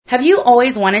Have you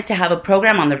always wanted to have a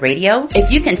program on the radio? If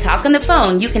you can talk on the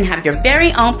phone, you can have your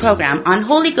very own program on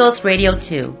Holy Ghost Radio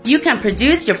too. You can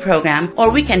produce your program,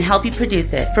 or we can help you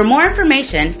produce it. For more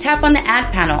information, tap on the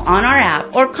ad panel on our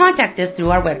app or contact us through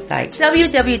our website,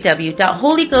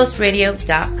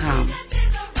 www.holyghostradio.com.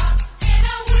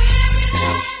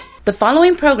 The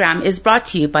following program is brought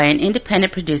to you by an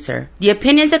independent producer. The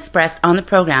opinions expressed on the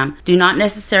program do not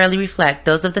necessarily reflect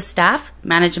those of the staff,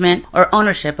 management, or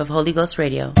ownership of Holy Ghost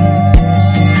Radio. Come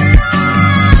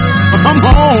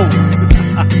on!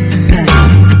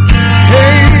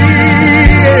 Hey,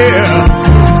 yeah!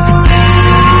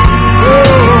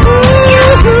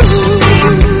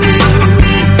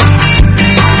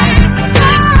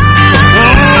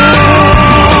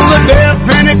 The day of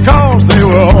Pentecost, they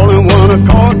were all in one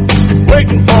accord,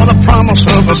 waiting for the promise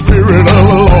of the Spirit of the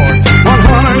Lord.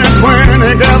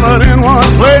 120 gathered in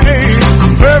one place,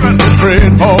 fervently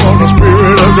prayed for the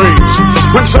Spirit of grace.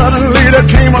 When suddenly there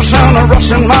came a sound of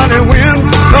rushing mighty wind,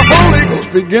 the Holy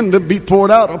Ghost began to be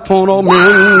poured out upon all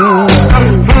men.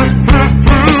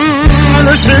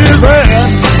 This is that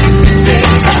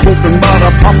spoken by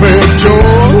the prophet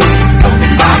Joel.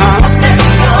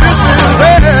 This is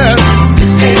that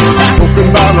spoken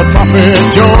by the prophet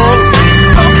Joel.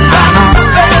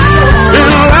 In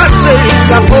the last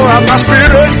days I pour out my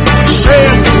Spirit,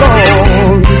 saith the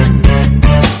Lord.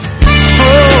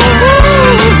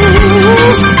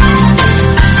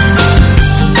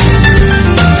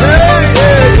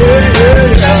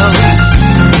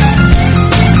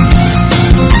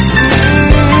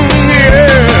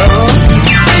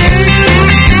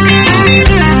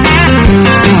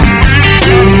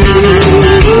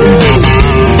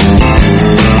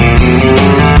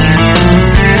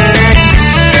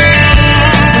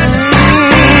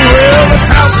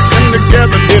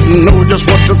 Didn't know just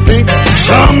what to think.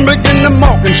 Some began to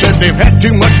mock and said they've had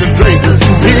too much to drink.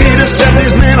 Peter said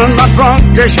these men are not drunk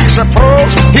as you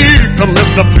suppose. Here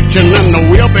commenced the preaching and the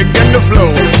wheel began to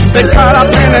flow. They cried out,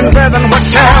 men and brethren, what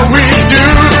shall we do?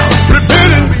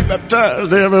 Repent and be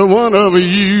baptized, every one of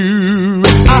you.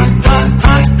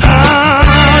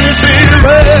 You see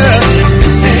that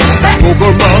spoke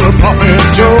about the prophet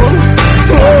Joel.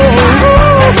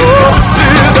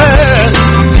 See that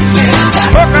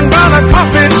spoken by the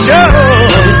prophet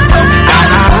Joel.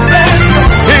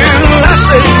 In the last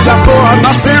days I pour out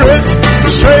my Spirit,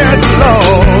 saith the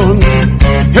Lord.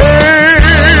 Hey,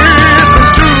 it's been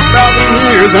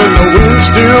 2,000 years and the wind's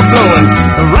still blowing,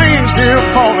 the rain's still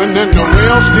falling and the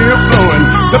well's still flowing.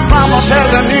 The promise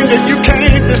hasn't ended, you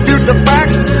can't dispute the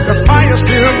facts. The fire's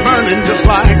still burning just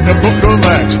like the book of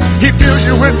Acts. He fills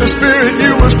you with the Spirit,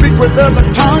 you will speak with other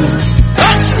tongues.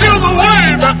 That's still the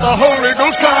way that the Holy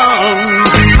Ghost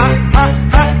comes.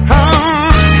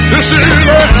 This is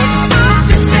it.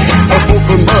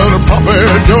 Spoken by the prophet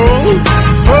Joel.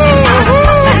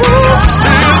 This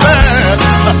is it.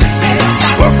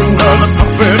 Spoken by the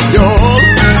prophet Joel.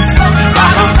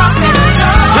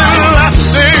 In the last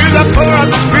days I pour out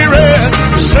the Spirit,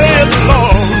 saith the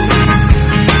Lord.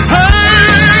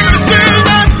 Hey, this is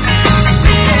it.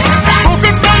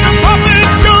 Spoken by the prophet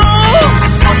Joel.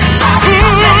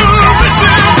 This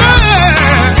is it.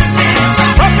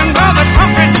 Spoken by the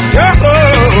prophet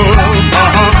Joel.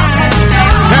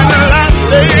 In the last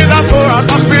days I pour out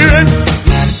my Spirit. In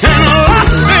the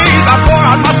last days I pour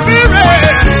out my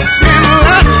Spirit. In the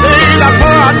last days I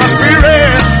pour out my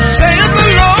Spirit, saith the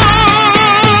Lord.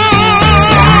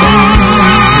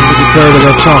 I'm tired of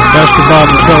that song. Pastor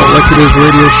Bob McCullough, Like It Is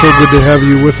Radio. So good to have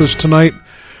you with us tonight.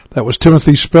 That was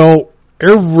Timothy Spell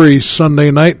every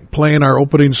Sunday night playing our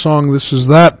opening song, This Is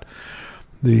That,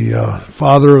 the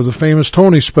father of the famous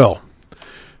Tony Spell,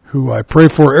 who I pray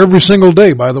for every single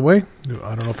day, by the way.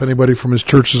 I don't know if anybody from his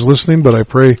church is listening, but I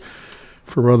pray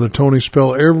for Brother Tony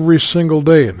Spell every single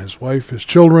day, and his wife, his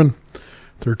children,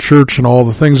 their church, and all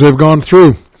the things they've gone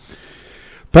through.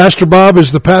 Pastor Bob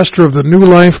is the pastor of the New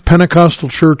Life Pentecostal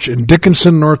Church in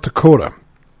Dickinson, North Dakota.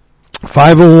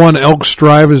 501 Elks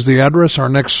Drive is the address. Our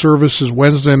next service is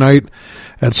Wednesday night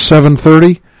at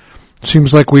 7:30.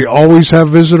 Seems like we always have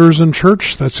visitors in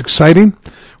church. That's exciting.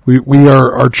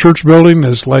 Our church building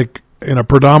is like in a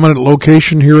predominant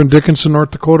location here in Dickinson,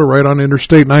 North Dakota, right on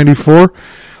Interstate 94.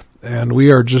 And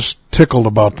we are just tickled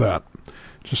about that.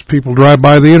 Just people drive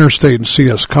by the interstate and see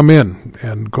us come in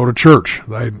and go to church.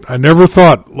 I never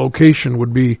thought location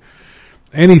would be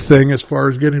anything as far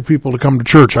as getting people to come to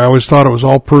church. I always thought it was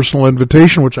all personal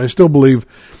invitation, which I still believe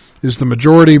is the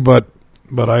majority, but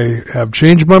I have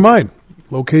changed my mind.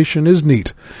 Location is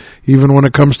neat, even when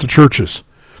it comes to churches.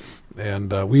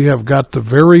 And we have got the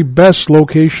very best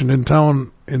location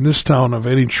in this town of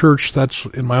any church. That's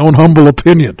in my own humble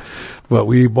opinion. But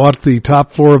we bought the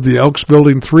top floor of the Elks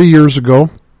building 3 years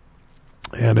ago,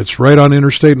 and it's right on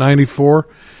Interstate 94.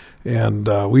 And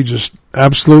we just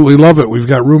absolutely love it. We've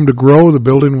got room to grow. The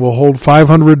building will hold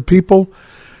 500 people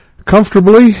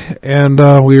comfortably, and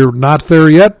we're not there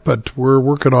yet, but we're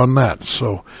working on that.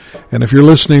 So, and if you're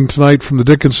listening tonight from the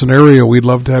Dickinson area, we'd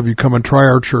love to have you come and try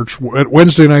our church.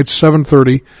 Wednesday nights,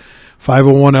 7:30,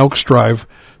 501 Elks Drive.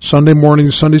 Sunday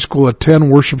morning, Sunday school at 10,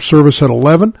 worship service at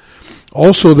 11.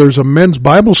 Also, there's a men's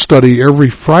Bible study every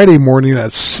Friday morning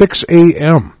at 6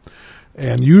 a.m.,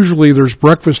 and usually there's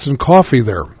breakfast and coffee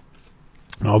there.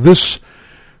 Now, this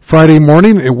Friday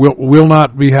morning, it will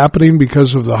not be happening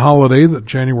because of the holiday, the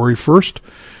January 1st,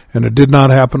 and it did not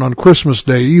happen on Christmas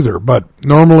Day either. But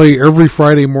normally, every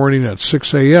Friday morning at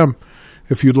 6 a.m.,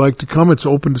 if you'd like to come, it's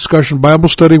open discussion Bible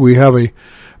study. We have a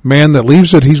man that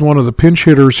leads it. He's one of the pinch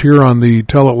hitters here on the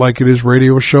Tell It Like It Is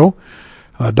radio show.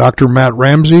 Dr. Matt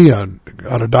Ramsey,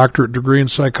 got a doctorate degree in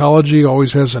psychology,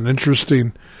 always has an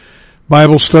interesting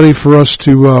Bible study for us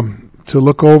to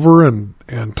look over and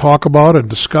talk about and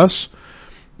discuss.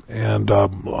 And a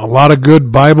lot of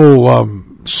good Bible,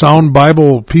 sound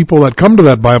Bible people that come to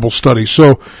that Bible study.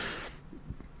 So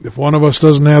if one of us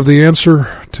doesn't have the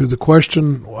answer to the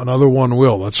question, another one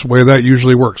will. That's the way that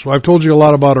usually works. So I've told you a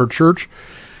lot about our church.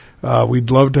 We'd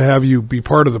love to have you be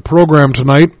part of the program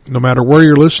tonight, no matter where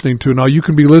you're listening to. Now, you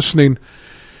can be listening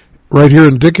right here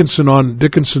in Dickinson on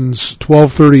Dickinson's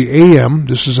 1230 AM.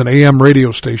 This is an AM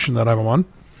radio station that I'm on.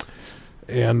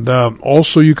 And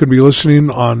also you can be listening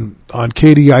on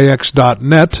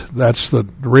KDIX.net. That's the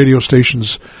radio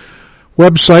station's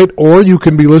website. Or you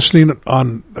can be listening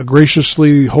on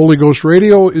graciously Holy Ghost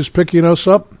Radio is picking us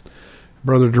up.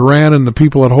 Brother Duran and the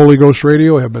people at Holy Ghost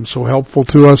Radio have been so helpful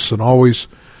to us and always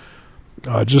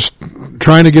just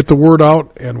trying to get the word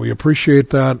out, and we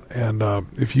appreciate that. And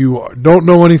if you don't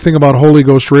know anything about Holy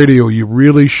Ghost Radio, you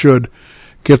really should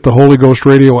get the Holy Ghost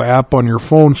Radio app on your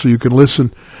phone so you can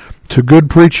listen to good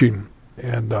preaching.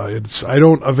 And I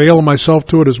don't avail myself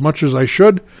to it as much as I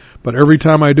should, but every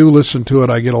time I do listen to it,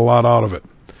 I get a lot out of it.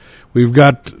 We've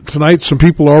got tonight some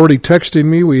people already texting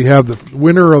me. We have the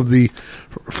winner of the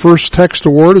first text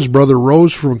award is Brother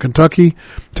Rose from Kentucky.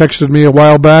 Texted me a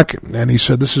while back, and he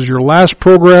said, this is your last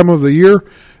program of the year,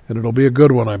 and it'll be a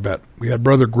good one, I bet. We had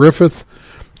Brother Griffith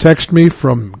text me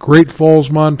from Great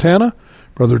Falls, Montana.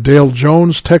 Brother Dale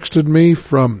Jones texted me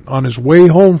on his way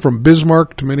home from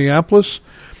Bismarck to Minneapolis.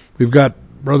 We've got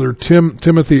Brother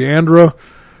Timothy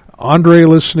Andre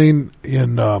listening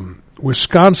in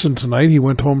Wisconsin tonight. He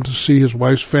went home to see his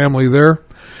wife's family there.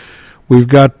 We've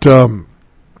got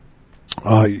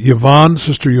Yvonne,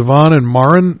 Sister Yvonne and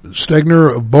Marin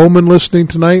Stegner of Bowman listening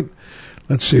tonight.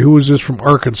 Let's see, who is this from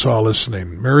Arkansas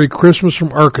listening? Merry Christmas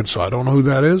from Arkansas. I don't know who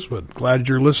that is, but glad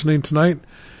you're listening tonight.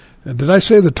 And did I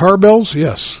say the Tarbells?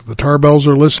 Yes, the Tarbells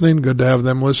are listening. Good to have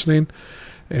them listening.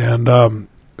 And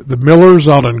the Millers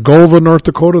out in Golva, North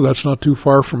Dakota, that's not too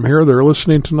far from here. They're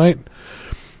listening tonight.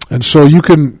 And so you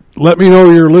can let me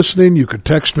know you're listening. You can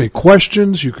text me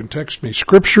questions. You can text me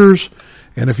scriptures.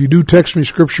 And if you do text me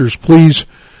scriptures, please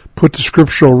put the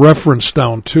scriptural reference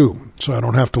down too, so I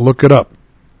don't have to look it up.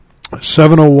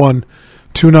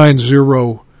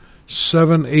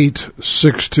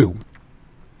 701-290-7862.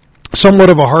 Somewhat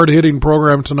of a hard-hitting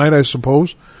program tonight, I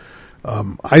suppose.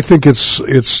 I think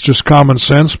it's just common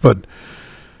sense, but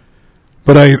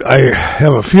I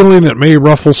have a feeling it may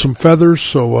ruffle some feathers,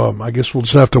 so I guess we'll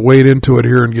just have to wade into it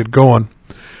here and get going.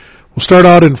 We'll start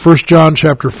out in 1 John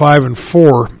chapter 5 and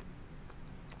 4.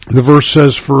 The verse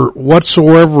says, "For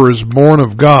whatsoever is born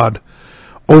of God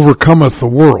overcometh the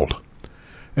world.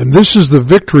 And this is the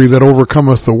victory that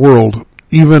overcometh the world,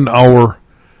 even our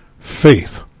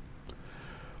faith."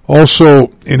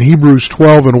 Also, in Hebrews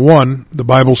 12 and 1, the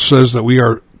Bible says that we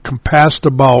are compassed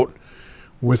about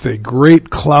with a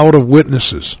great cloud of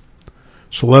witnesses.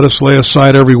 So let us lay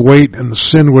aside every weight and the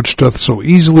sin which doth so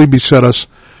easily beset us,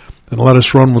 and let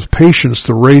us run with patience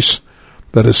the race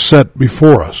that is set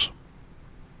before us.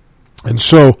 And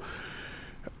so,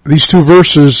 these two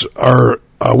verses are,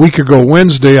 a week ago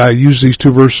Wednesday, I used these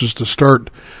two verses to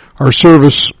start our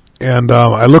service, and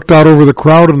I looked out over the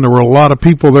crowd, and there were a lot of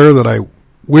people there that I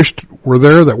wished were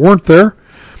there that weren't there.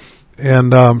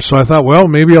 And so I thought, well,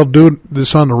 maybe I'll do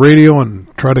this on the radio and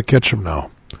try to catch them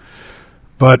now.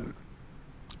 But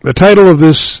the title of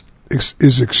this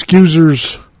is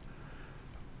Excusers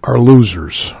Are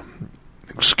Losers.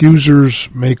 Excusers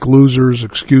make losers.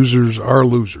 Excusers are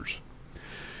losers.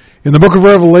 In the book of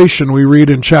Revelation, we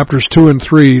read in chapters 2 and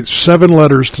 3, 7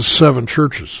 letters to 7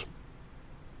 churches.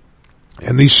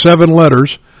 And these 7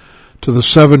 letters to the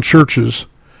 7 churches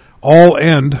all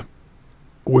end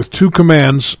with 2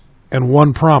 commands and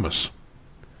 1 promise.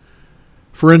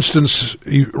 For instance,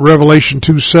 Revelation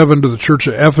 2:7 to the church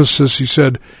of Ephesus, he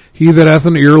said, "He that hath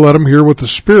an ear, let him hear what the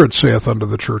Spirit saith unto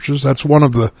the churches." That's one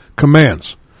of the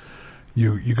commands.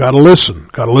 You got to listen.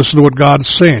 Got to listen to what God's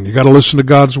saying. You got to listen to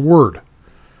God's word.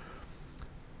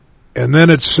 And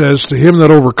then it says, "To him that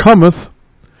overcometh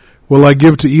will I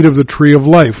give to eat of the tree of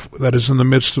life that is in the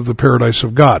midst of the paradise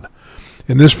of God."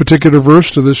 In this particular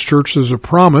verse to this church, there's a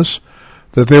promise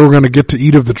that they were going to get to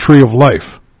eat of the tree of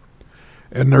life.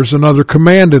 And there's another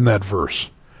command in that verse,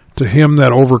 "To him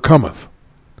that overcometh."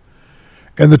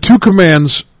 And the 2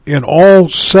 commands in all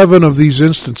 7 of these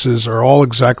instances are all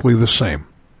exactly the same.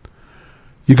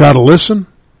 You got to listen,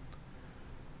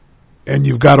 and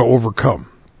you've got to overcome.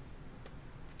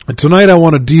 And tonight I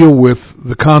want to deal with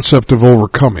the concept of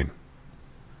overcoming.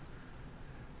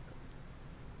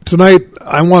 Tonight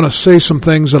I want to say some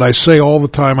things that I say all the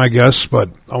time, I guess, but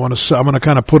I'm going to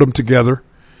kind of put them together.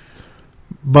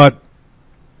 But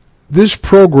this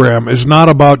program is not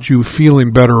about you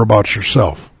feeling better about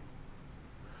yourself.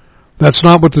 That's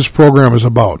not what this program is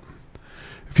about.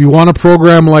 If you want a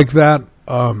program like that,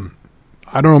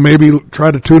 I don't know, maybe try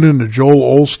to tune in to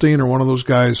Joel Osteen or one of those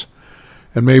guys,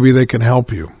 and maybe they can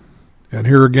help you. And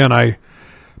here again, I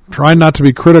try not to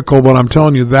be critical, but I'm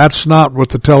telling you, that's not what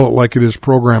the Tell It Like It Is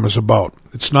program is about.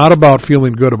 It's not about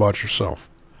feeling good about yourself.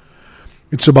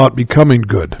 It's about becoming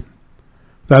good.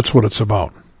 That's what it's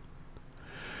about.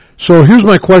 So here's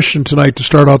my question tonight to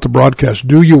start out the broadcast.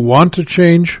 Do you want to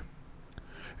change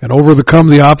and overcome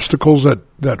the obstacles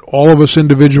that all of us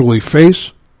individually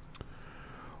face?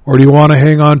 Or do you want to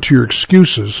hang on to your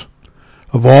excuses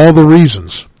of all the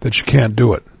reasons that you can't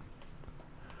do it?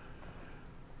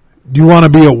 Do you want to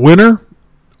be a winner,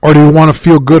 or do you want to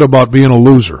feel good about being a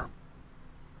loser?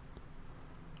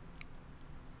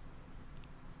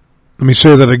 Let me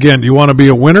say that again. Do you want to be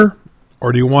a winner,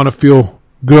 or do you want to feel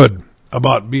good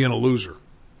about being a loser?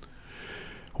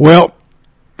 Well,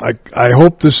 I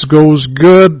hope this goes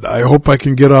good. I hope I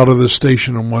can get out of this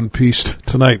station in one piece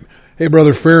tonight. Hey,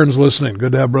 Brother Farron's listening.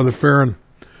 Good to have Brother Farron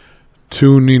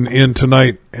tuning in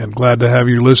tonight, and glad to have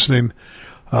you listening.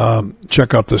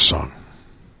 Check out this song.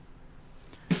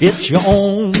 It's your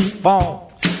own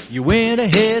fault. You went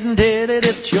ahead and did it.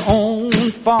 It's your own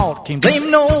fault. Can't blame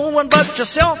no one but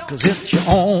yourself, 'cause it's your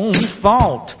own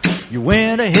fault. You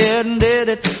went ahead and did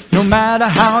it. No matter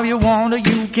how you want to,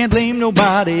 you can't blame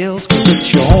nobody else, 'cause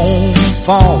it's your own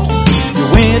fault. You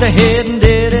went ahead and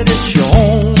did it. It's your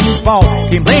own fault.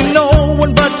 Can't blame no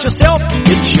one but yourself.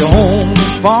 It's your own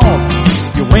fault.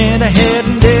 You went ahead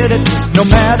and did it. No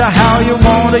matter how you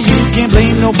want to, you can't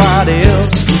blame nobody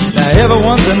else. Now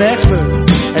everyone's an expert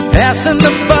at passing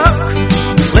the buck,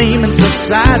 blaming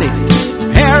society,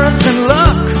 parents and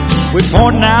luck. We're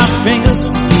pointing our fingers,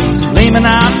 blaming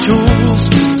our tools.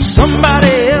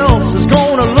 Somebody else is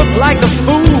gonna look like a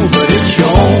fool, but it's your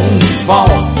own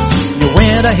fault. You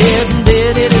went ahead and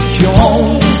did it. It's your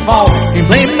own fault. Can't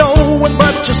blame no one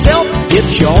but yourself.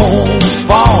 It's your own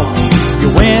fault. You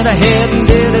went ahead and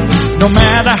did it. No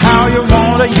matter how you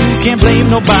want it, you can't blame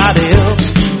nobody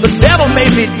else. The devil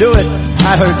made me do it,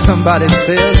 I heard somebody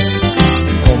say.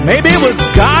 Or maybe it was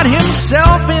God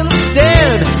himself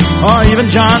instead. Or even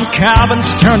John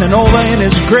Calvin's turning over in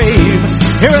his grave,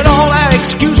 hearing all our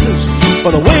excuses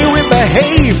for the way we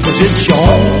behave. 'Cause it's your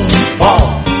own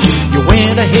fault. You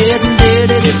went ahead and did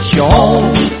it. It's your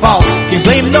own fault. Can't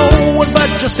blame no one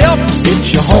but yourself.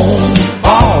 It's your own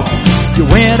fault. You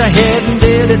went ahead and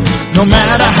did it. No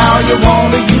matter how you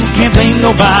want it, you can't blame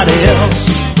nobody else.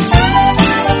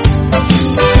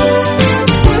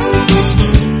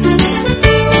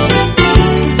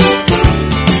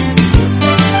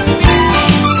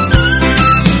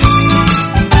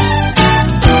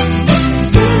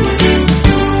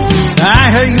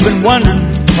 I hear you've been wondering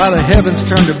why the heavens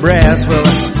turn to brass. Well,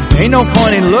 ain't no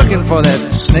point in looking for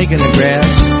that snake in the grass.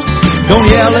 Don't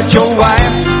yell at your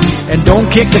wife and don't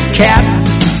kick the cat.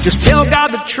 Just tell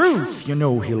God the truth, you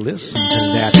know he'll listen to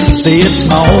that. Say it's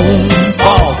my own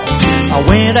fault. I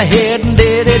went ahead and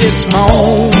did it. It's my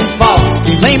own fault.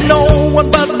 Can't blame no one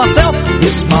but myself.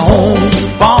 It's my own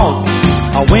fault.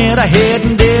 I went ahead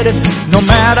and did it. No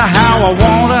matter how I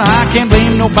want it, I can't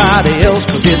blame nobody else,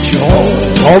 'cause it's your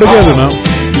own All together fault.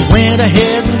 now. You went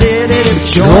ahead and did it.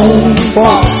 It's your own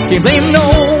fault. Can't blame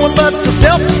no one but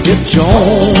yourself. It's your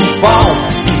own fault.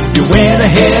 You went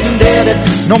ahead and did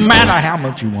it. No matter how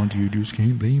much you want to, you just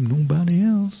can't blame nobody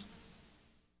else.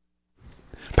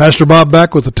 Pastor Bob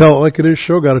back with the Tell It Like It Is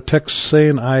show. Got a text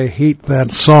saying, I hate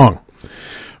that song.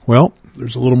 Well,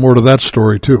 there's a little more to that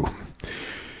story too.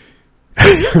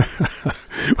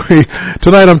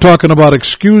 Tonight I'm talking about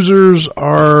excusers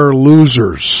are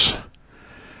losers.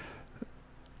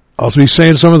 I'll be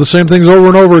saying some of the same things over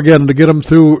and over again to get them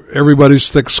through everybody's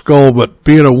thick skull, but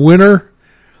being a winner,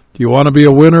 do you want to be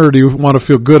a winner or do you want to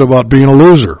feel good about being a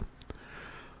loser?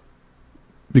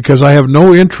 Because I have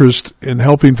no interest in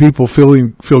helping people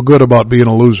feel good about being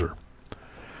a loser.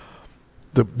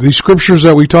 The scriptures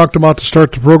that we talked about to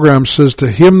start the program says,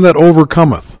 to him that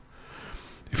overcometh.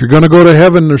 If you're going to go to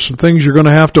heaven, there's some things you're going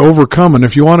to have to overcome. And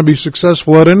if you want to be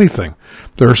successful at anything,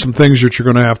 there are some things that you're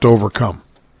going to have to overcome.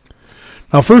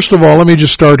 Now, first of all, let me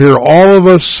just start here. All of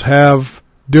us have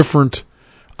different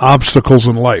obstacles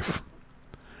in life.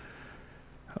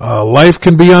 Life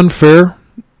can be unfair.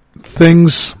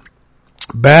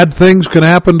 Bad things can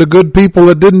happen to good people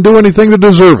that didn't do anything to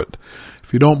deserve it.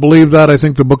 If you don't believe that, I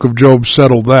think the book of Job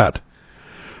settled that.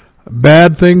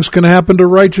 Bad things can happen to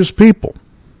righteous people.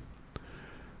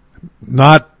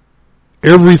 Not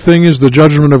everything is the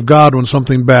judgment of God when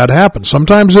something bad happens.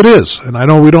 Sometimes it is, and I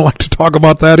know we don't like to talk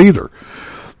about that either.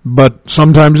 But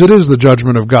sometimes it is the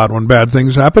judgment of God when bad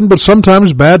things happen, but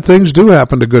sometimes bad things do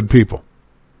happen to good people.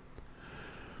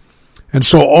 And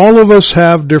so all of us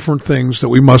have different things that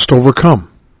we must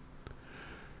overcome.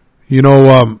 We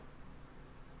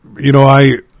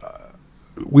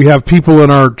have people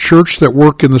in our church that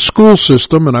work in the school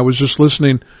system, and I was just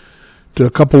listening to a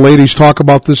couple ladies talk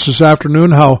about this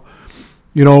afternoon, how,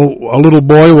 a little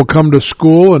boy will come to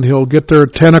school and he'll get there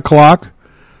at 10 o'clock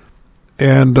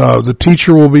and the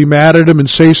teacher will be mad at him and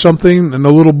say something and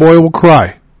the little boy will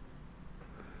cry.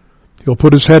 He'll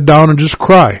put his head down and just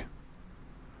cry.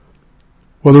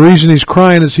 Well, the reason he's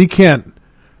crying is he can't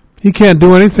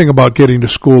do anything about getting to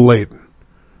school late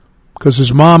because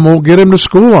his mom won't get him to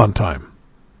school on time.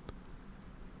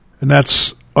 And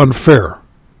that's unfair.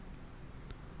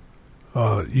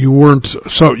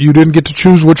 You didn't get to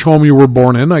choose which home you were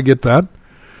born in. I get that.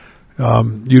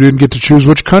 You didn't get to choose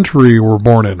which country you were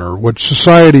born in or which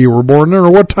society you were born in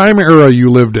or what time era you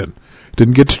lived in.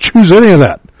 Didn't get to choose any of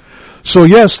that. So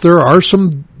yes, there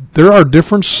are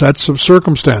different sets of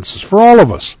circumstances for all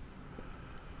of us.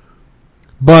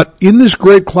 But in this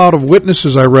great cloud of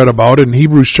witnesses I read about in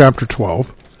Hebrews chapter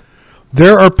 12,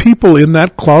 there are people in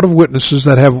that cloud of witnesses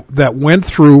that went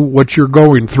through what you're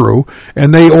going through,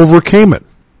 and they overcame it.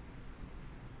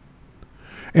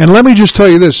 And let me just tell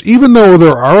you this, even though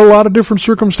there are a lot of different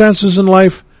circumstances in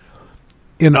life,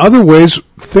 in other ways,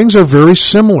 things are very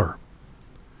similar.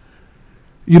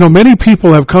 Many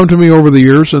people have come to me over the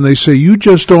years, and they say, you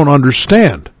just don't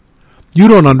understand. You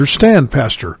don't understand,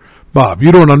 Pastor Bob.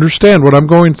 You don't understand what I'm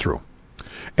going through.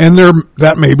 And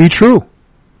that may be true.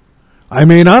 I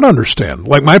may not understand.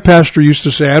 Like my pastor used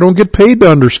to say, I don't get paid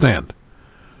to understand.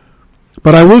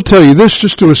 But I will tell you this,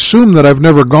 just to assume that I've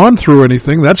never gone through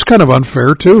anything, that's kind of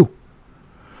unfair too.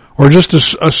 Or just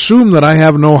to assume that I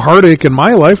have no heartache in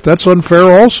my life, that's unfair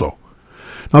also.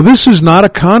 Now this is not a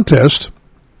contest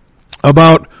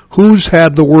about who's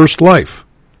had the worst life.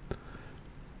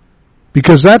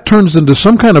 Because that turns into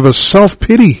some kind of a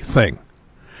self-pity thing.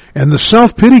 And the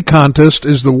self-pity contest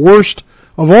is the worst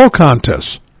of all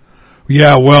contests.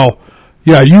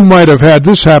 You might have had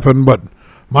this happen, but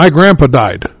my grandpa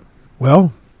died.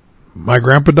 Well, my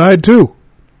grandpa died too.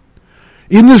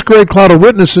 In this great cloud of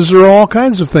witnesses, there are all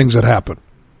kinds of things that happen.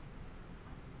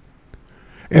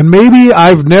 And maybe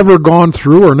I've never gone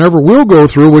through or never will go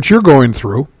through what you're going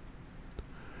through.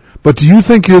 But do you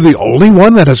think you're the only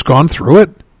one that has gone through it?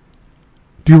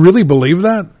 Do you really believe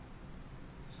that?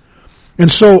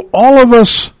 And so all of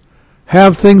us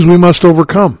have things we must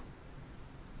overcome.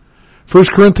 1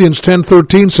 Corinthians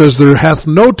 10:13 says, there hath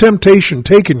no temptation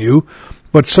taken you,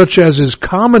 but such as is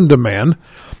common to man.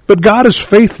 But God is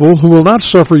faithful, who will not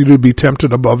suffer you to be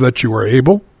tempted above that you are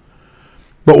able,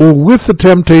 but will with the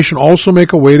temptation also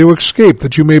make a way to escape,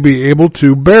 that you may be able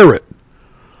to bear it.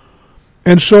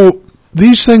 And so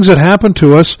these things that happen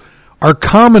to us are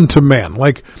common to man.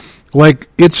 Like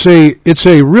it's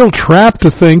a real trap to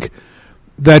think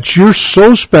that you're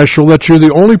so special that you're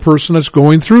the only person that's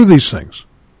going through these things.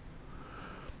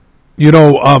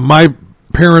 My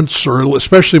parents, or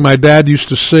especially my dad, used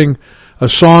to sing a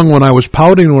song when I was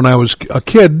pouting when I was a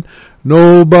kid.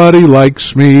 Nobody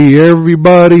likes me,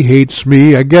 everybody hates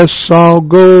me, I guess I'll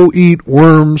go eat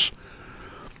worms.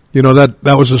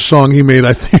 That was a song he made,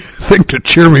 I think to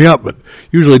cheer me up, but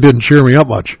usually didn't cheer me up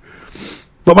much.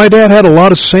 But my dad had a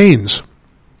lot of sayings.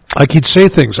 Like he'd say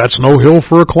things, that's no hill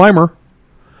for a climber.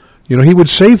 He would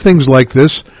say things like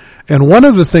this. And one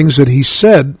of the things that he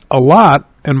said a lot,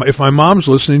 and if my mom's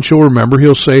listening, she'll remember,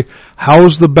 he'll say,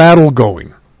 how's the battle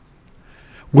going?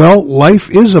 Well,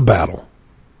 life is a battle.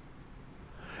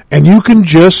 And you can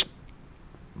just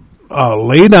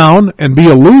lay down and be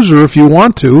a loser if you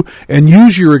want to, and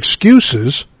use your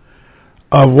excuses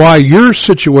of why your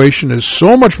situation is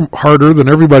so much harder than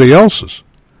everybody else's.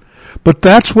 But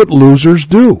that's what losers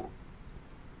do.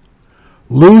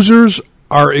 Losers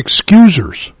are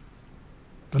excusers.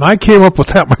 And I came up with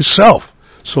that myself.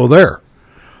 So there.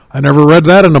 I never read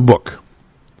that in a book.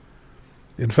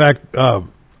 In fact, I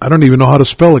don't even know how to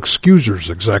spell excusers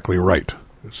exactly right.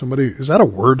 Is that a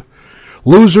word?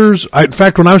 Losers. In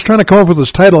fact, when I was trying to come up with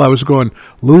this title, I was going,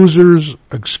 losers,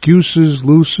 excuses,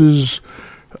 looses.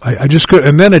 I just could,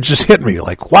 and then it just hit me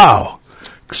like, wow,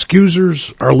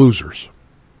 excusers are losers.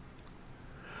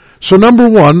 So number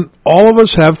one, all of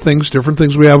us have different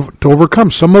things we have to overcome.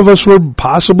 Some of us were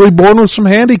possibly born with some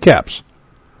handicaps.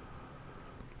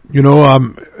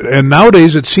 And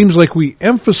nowadays it seems like we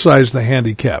emphasize the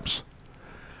handicaps.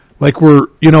 Like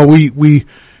we've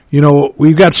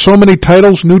got so many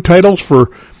titles, new titles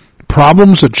for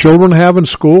problems that children have in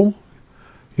school.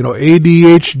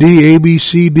 ADHD,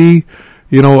 ABCD.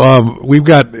 We've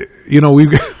got,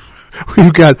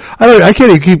 I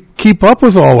can't even keep up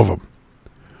with all of them.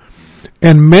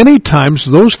 And many times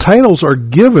those titles are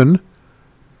given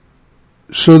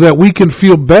so that we can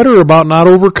feel better about not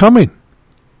overcoming.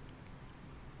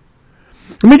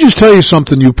 Let me just tell you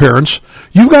something, you parents.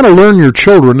 You've got to learn your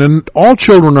children, and all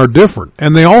children are different,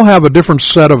 and they all have a different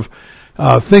set of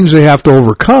things they have to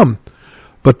overcome.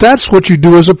 But that's what you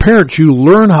do as a parent. You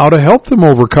learn how to help them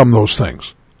overcome those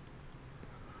things.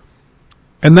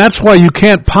 And that's why you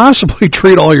can't possibly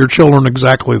treat all your children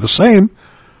exactly the same.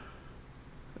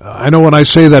 I know when I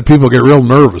say that, people get real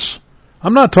nervous.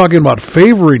 I'm not talking about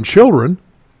favoring children.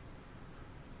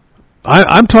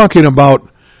 I'm talking about,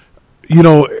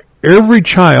 every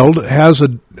child has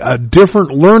a different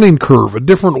learning curve, a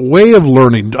different way of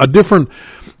learning, a different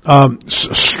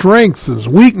strengths,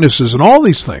 weaknesses, and all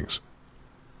these things.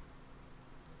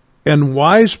 And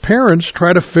wise parents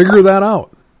try to figure that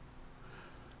out.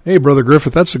 Hey, Brother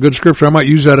Griffith, that's a good scripture. I might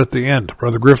use that at the end.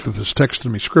 Brother Griffith is texting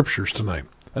me scriptures tonight.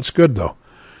 That's good, though,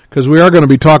 because we are going to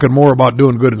be talking more about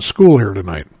doing good in school here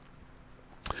tonight.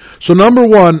 So number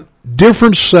one,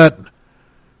 different set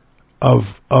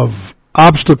of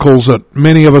obstacles that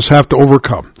many of us have to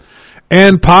overcome.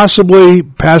 And possibly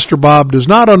Pastor Bob does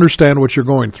not understand what you're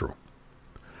going through.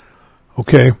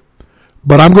 Okay?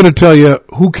 But I'm going to tell you,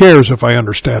 who cares if I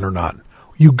understand or not?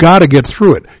 You got to get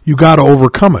through it. You got to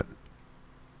overcome it.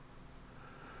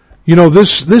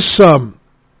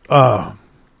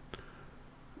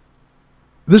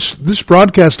 This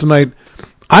broadcast tonight,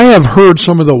 I have heard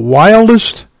some of the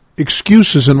wildest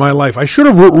excuses in my life. I should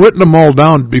have written them all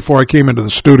down before I came into the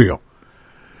studio.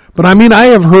 But I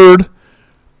have heard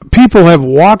people have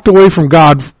walked away from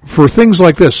God for things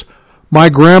like this. My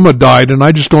grandma died, and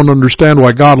I just don't understand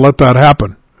why God let that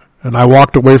happen. And I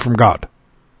walked away from God.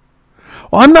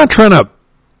 Well, I'm not trying to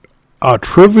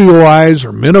trivialize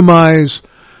or minimize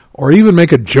or even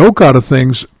make a joke out of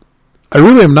things. I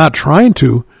really am not trying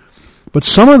to. But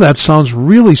some of that sounds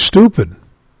really stupid.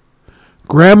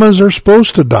 Grandmas are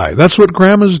supposed to die. That's what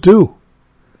grandmas do.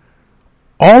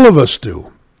 All of us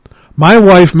do. My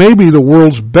wife may be the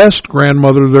world's best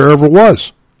grandmother there ever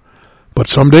was. But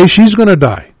someday she's going to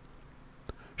die.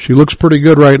 She looks pretty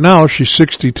good right now. She's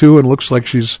 62 and looks like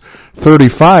she's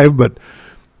 35. But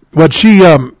she,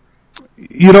 I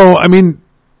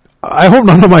hope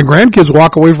none of my grandkids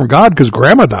walk away from God because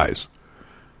grandma dies.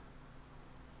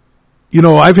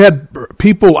 I've had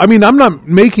people, I'm not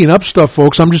making up stuff,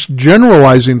 folks. I'm just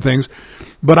generalizing things.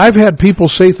 But I've had people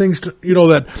say things,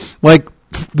 that, like,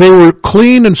 they were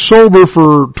clean and sober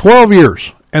for 12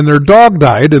 years, and their dog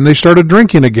died, and they started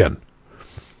drinking again.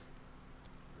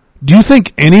 Do you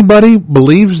think anybody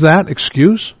believes that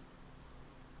excuse?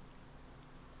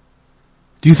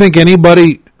 Do you think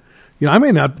anybody, I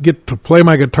may not get to play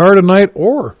my guitar tonight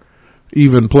or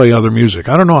even play other music.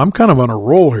 I don't know. I'm kind of on a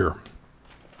roll here.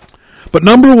 But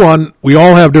number one, we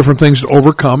all have different things to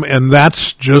overcome, and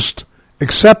that's just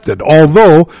accepted.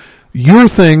 Although your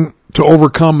thing to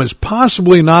overcome is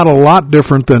possibly not a lot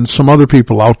different than some other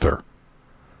people out there.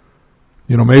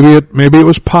 Maybe it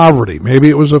was poverty. Maybe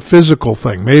it was a physical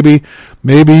thing. Maybe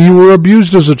you were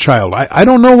abused as a child. I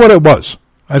don't know what it was.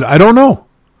 I don't know.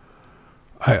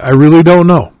 I really don't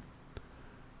know.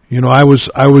 I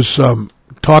was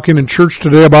talking in church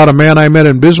today about a man I met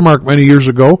in Bismarck many years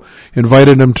ago,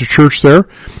 invited him to church there.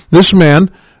 This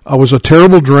man was a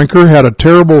terrible drinker, had a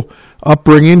terrible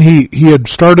upbringing. He had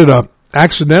started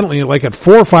accidentally, like at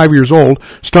 4 or 5 years old,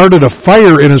 started a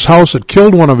fire in his house that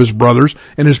killed one of his brothers,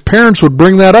 and his parents would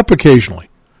bring that up occasionally.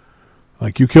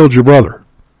 Like, you killed your brother.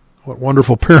 What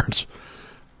wonderful parents,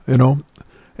 And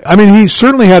I mean, he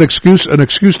certainly had an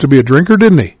excuse to be a drinker,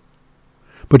 didn't he?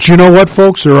 But you know what,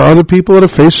 folks? There are other people that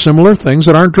have faced similar things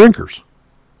that aren't drinkers.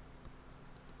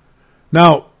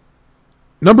 Now,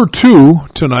 number 2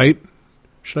 tonight,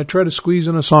 should I try to squeeze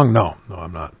in a song? No,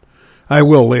 I'm not. I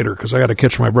will later because I got to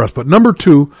catch my breath. But number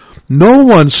 2, no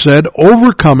one said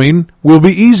overcoming will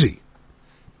be easy.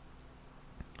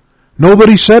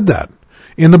 Nobody said that.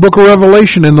 In the book of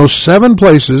Revelation, in those 7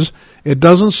 places, it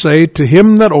doesn't say, to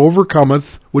him that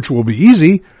overcometh, which will be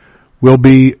easy, will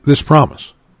be this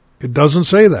promise. It doesn't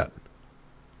say that.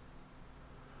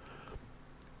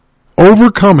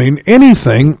 Overcoming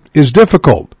anything is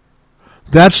difficult.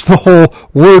 That's the whole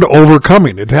word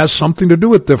overcoming. It has something to do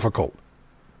with difficult.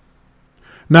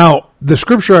 Now, the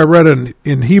scripture I read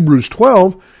in Hebrews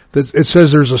 12, that it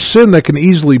says there's a sin that can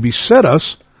easily beset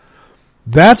us.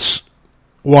 That's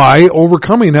why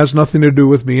overcoming has nothing to do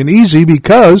with being easy,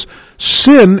 because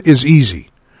sin is easy.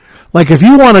 Like if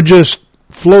you want to just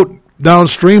float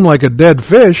downstream like a dead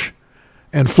fish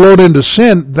and float into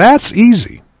sin, that's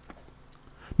easy.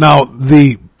 Now,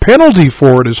 the penalty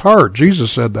for it is hard.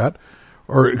 Jesus said that.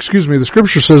 Or, excuse me, the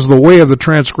scripture says the way of the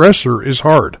transgressor is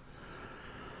hard.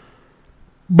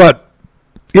 But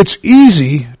it's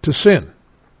easy to sin.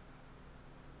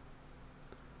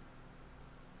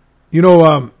 You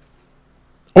know,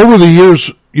 over the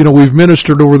years, we've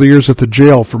ministered over the years at the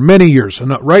jail for many years.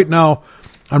 And right now,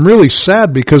 I'm really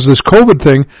sad because this COVID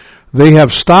thing, they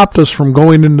have stopped us from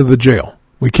going into the jail.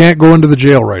 We can't go into the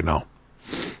jail right now.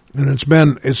 And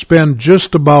it's been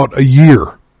just about a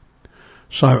year.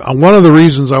 So one of the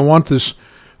reasons I want this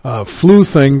flu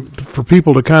thing, for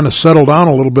people to kind of settle down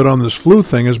a little bit on this flu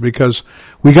thing, is because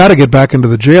we got to get back into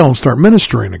the jail and start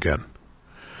ministering again.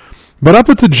 But up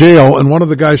at the jail, and one of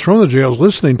the guys from the jail is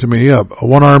listening to me,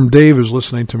 One-Armed Dave is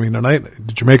listening to me tonight.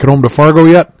 Did you make it home to Fargo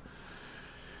yet?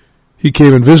 He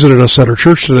came and visited us at our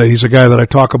church today. He's a guy that I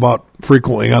talk about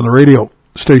frequently on the radio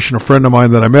station, a friend of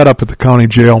mine that I met up at the county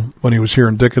jail when he was here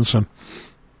in Dickinson.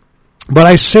 But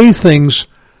I say things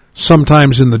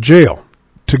sometimes in the jail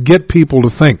to get people to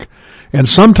think. And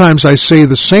sometimes I say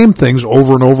the same things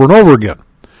over and over and over again.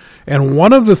 And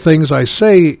one of the things I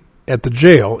say at the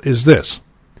jail is this: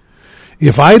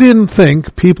 if I didn't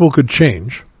think people could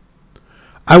change,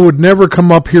 I would never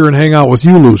come up here and hang out with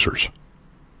you losers.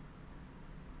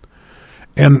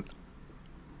 And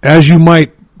as you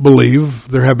might believe,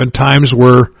 there have been times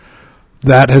where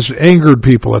that has angered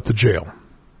people at the jail.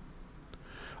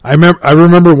 I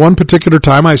remember one particular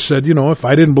time I said, if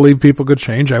I didn't believe people could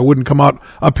change, I wouldn't come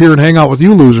up here and hang out with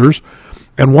you losers.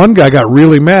 And one guy got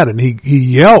really mad and he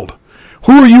yelled,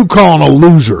 "Who are you calling a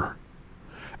loser?"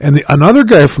 And another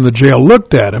guy from the jail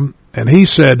looked at him and he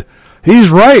said, "He's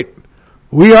right.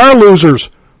 We are losers.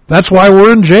 That's why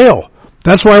we're in jail.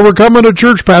 That's why we're coming to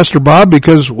church, Pastor Bob,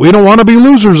 because we don't want to be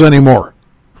losers anymore."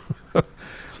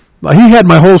 He had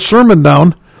my whole sermon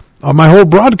down, my whole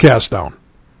broadcast down.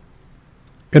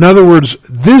 In other words,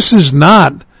 this is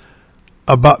not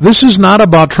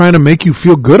about trying to make you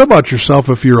feel good about yourself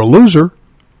if you're a loser.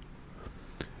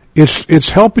 It's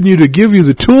helping you to give you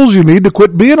the tools you need to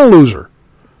quit being a loser.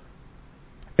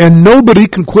 And nobody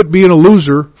can quit being a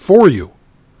loser for you.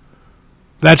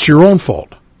 That's your own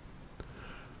fault.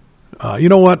 You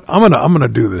know what? I'm gonna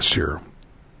do this here.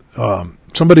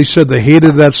 Somebody said they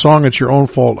hated that song. It's your own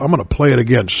fault. I'm gonna play it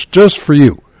again just for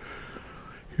you.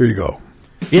 Here you go.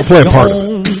 It's play a your part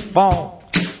own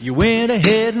fault. You went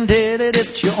ahead and did it.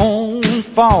 It's your own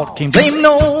fault. Can't blame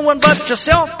no one but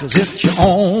yourself, 'cause it's your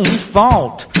own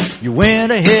fault. You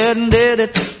went ahead and did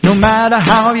it. No matter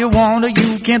how you want it,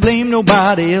 you can't blame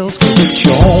nobody else, 'cause it's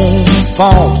your own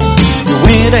fault. You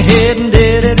went ahead and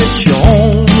did it. It's your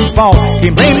own fault.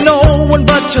 Can't blame no one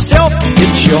but yourself.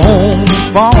 It's your own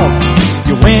fault.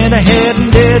 You went ahead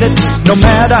and did it. No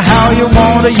matter how you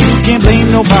want it, you can't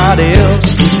blame nobody else.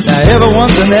 Now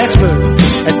everyone's an expert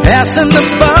at passing the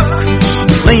buck,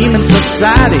 blaming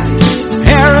society,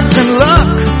 parents and luck.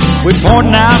 We're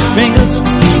pointing our fingers,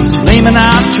 blaming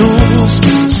our tools.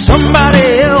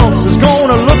 Somebody else is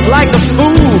gonna look like a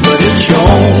fool, but it's your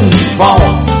own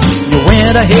fault. You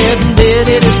went ahead and did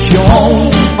it. It's your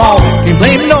own fault. Can't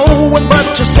blame no one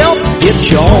but yourself. It's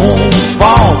your own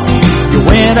fault. You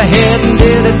went ahead and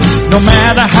did it. No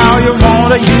matter how you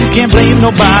want it, you can't blame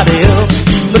nobody else.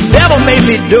 The devil made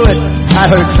me do it, I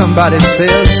heard somebody say.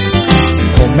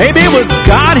 Or maybe it was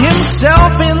God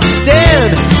himself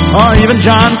instead. Or even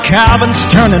John Calvin's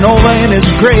turning over in his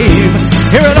grave,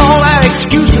 hearing all our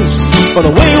excuses for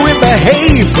the way we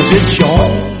behave, 'cause it's your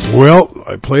own. Well,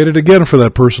 I played it again for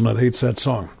that person that hates that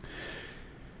song.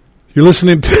 You're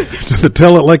listening to the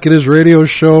Tell It Like It Is radio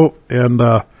show, and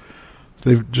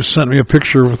They've just sent me a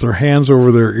picture with their hands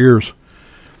over their ears.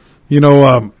 You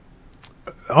know,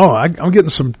 I'm getting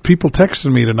some people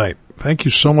texting me tonight. Thank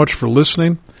you so much for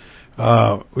listening.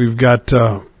 We've got,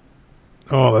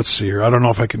 let's see here. I don't know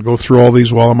if I can go through all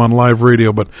these while I'm on live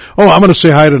radio, but, I'm going to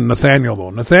say hi to Nathaniel, though.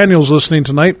 Nathaniel's listening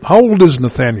tonight. How old is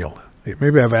Nathaniel?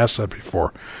 Maybe I've asked that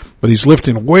before. But he's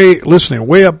listening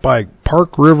way up by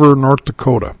Park River, North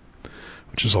Dakota,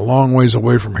 which is a long ways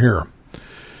away from here.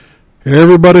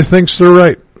 Everybody thinks they're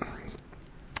right.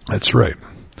 That's right.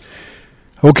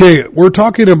 Okay, we're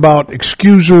talking about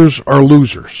excusers or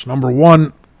losers. Number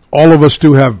one, all of us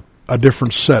do have a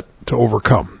different set to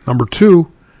overcome. Number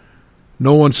two,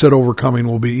 no one said overcoming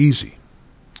will be easy.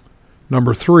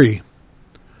 Number three,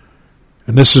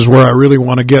 and this is where I really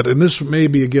want to get, and this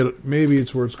maybe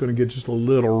it's where it's going to get just a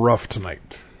little rough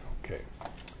tonight. Okay.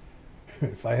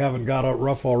 If I haven't got out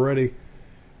rough already,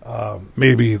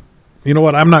 maybe, you know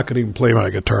what, I'm not going to even play my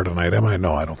guitar tonight, am I?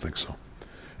 No, I don't think so.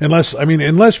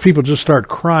 Unless people just start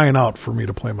crying out for me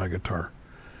to play my guitar.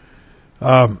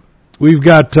 We've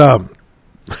got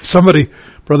somebody,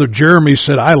 Brother Jeremy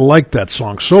said, I like that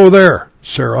song. So there,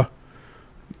 Sarah.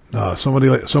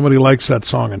 Somebody likes that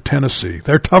song in Tennessee.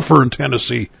 They're tougher in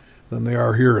Tennessee than they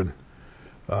are here in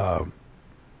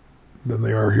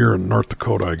North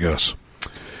Dakota, I guess.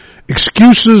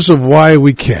 Excuses of why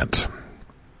we can't.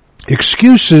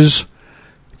 Excuses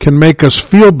can make us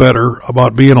feel better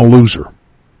about being a loser,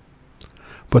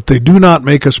 but they do not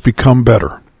make us become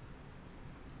better.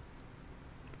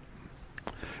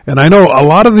 And I know a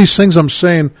lot of these things I'm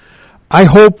saying, I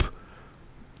hope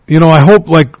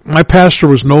like my pastor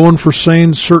was known for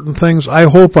saying certain things. I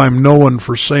hope I'm known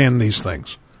for saying these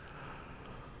things.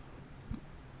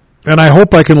 And I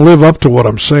hope I can live up to what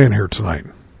I'm saying here tonight.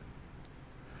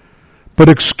 But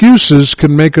excuses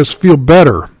can make us feel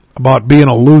better about being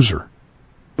a loser,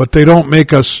 but they don't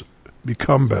make us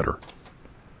become better.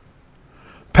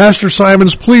 Pastor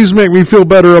Simons, please make me feel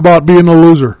better about being a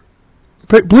loser.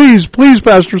 Please,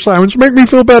 Pastor Simons, make me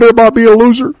feel better about being a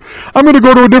loser. I'm going to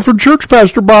go to a different church,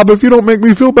 Pastor Bob, if you don't make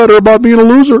me feel better about being a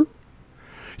loser.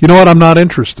 You know what? I'm not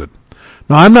interested.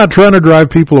 Now, I'm not trying to drive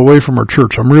people away from our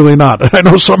church. I'm really not. I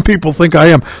know some people think I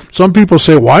am. Some people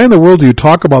say, why in the world do you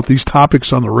talk about these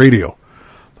topics on the radio?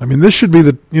 I mean, this should be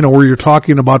where you're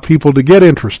talking about people to get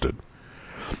interested.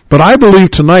 But I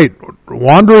believe tonight,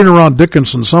 wandering around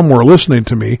Dickinson somewhere listening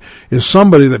to me, is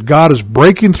somebody that God is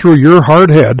breaking through your hard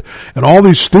head and all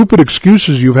these stupid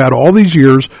excuses you've had all these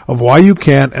years of why you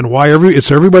can't and why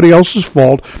it's everybody else's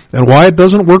fault and why it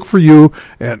doesn't work for you.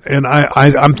 And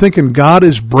I'm thinking God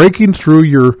is breaking through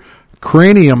your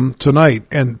cranium tonight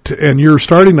and you're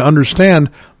starting to understand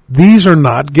these are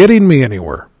not getting me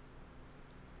anywhere.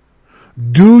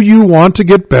 Do you want to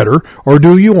get better or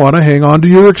do you want to hang on to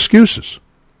your excuses?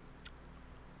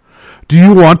 Do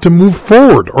you want to move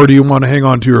forward or do you want to hang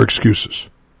on to your excuses?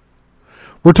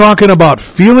 We're talking about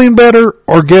feeling better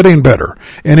or getting better.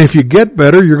 And if you get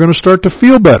better, you're going to start to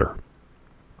feel better.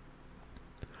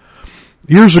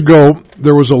 Years ago,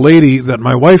 there was a lady that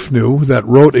my wife knew that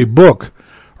wrote a book,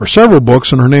 or several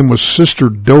books, and her name was Sister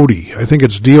Doty. I think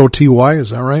it's D-O-T-Y,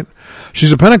 is that right?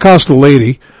 She's a Pentecostal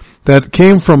lady that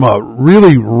came from a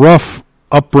really rough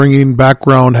upbringing,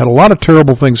 background, had a lot of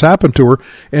terrible things happen to her,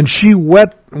 and she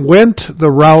went the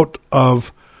route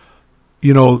of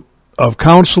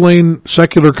counseling,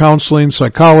 secular counseling,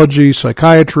 psychology,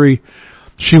 psychiatry.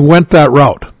 She went that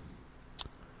route.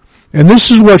 And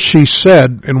this is what she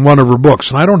said in one of her books,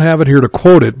 and I don't have it here to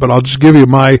quote it, but I'll just give you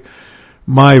my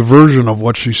version of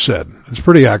what she said. It's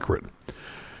pretty accurate.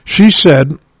 She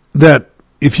said that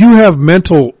if you have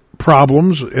mental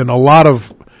problems and a lot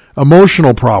of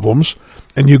emotional problems,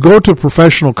 and you go to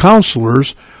professional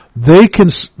counselors, they can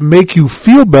make you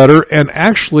feel better, and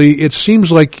actually it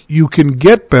seems like you can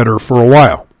get better for a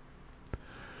while.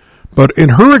 But in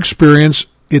her experience,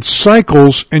 it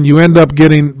cycles, and you end up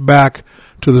getting back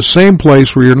to the same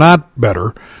place where you're not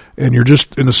better, and you're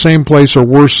just in the same place or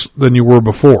worse than you were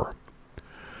before.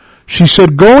 She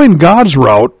said going God's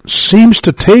route seems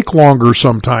to take longer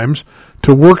sometimes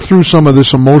to work through some of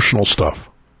this emotional stuff.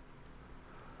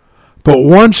 But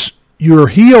once you're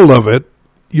healed of it,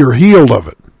 you're healed of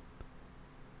it.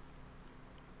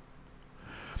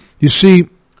 You see,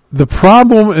 the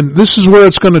problem, and this is where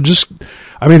it's going to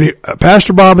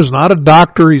Pastor Bob is not a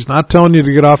doctor. He's not telling you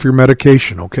to get off your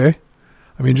medication, okay?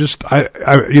 I mean,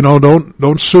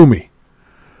 don't sue me.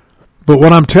 But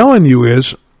what I'm telling you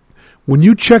is, when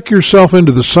you check yourself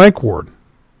into the psych ward,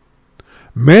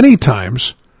 many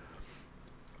times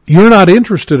you're not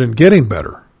interested in getting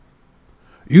better.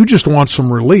 You just want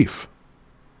some relief.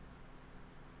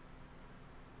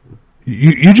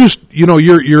 You just,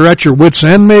 you're at your wit's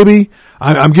end maybe.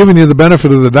 I'm giving you the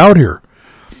benefit of the doubt here.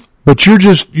 But you're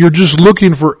just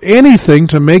looking for anything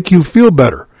to make you feel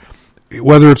better.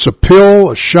 Whether it's a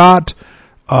pill, a shot,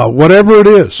 whatever it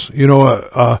is.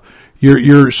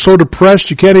 You're so depressed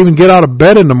you can't even get out of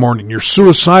bed in the morning. You're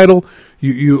suicidal.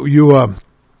 You're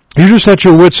just at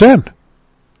your wit's end.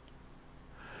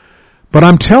 But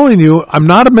I'm telling you, I'm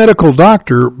not a medical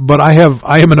doctor, but I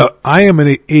am an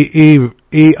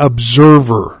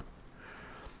observer.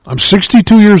 I'm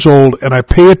 62 years old and I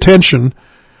pay attention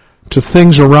to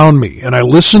things around me, and I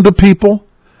listen to people,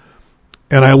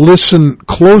 and I listen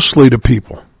closely to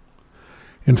people.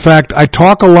 In fact, I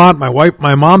talk a lot.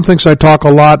 My mom thinks I talk a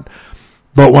lot,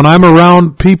 but when I'm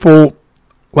around people,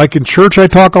 like in church, I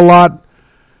talk a lot.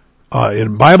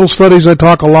 In Bible studies, I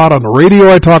talk a lot. On the radio,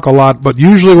 I talk a lot. But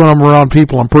usually when I'm around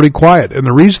people, I'm pretty quiet. And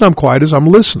the reason I'm quiet is I'm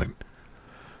listening.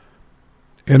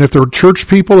 And if they're church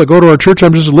people that go to our church,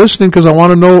 I'm just listening because I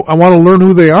want to learn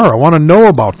who they are. I want to know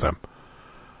about them.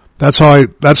 That's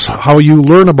how you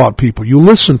learn about people. You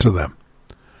listen to them.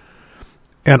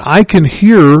 And I can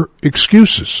hear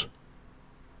excuses.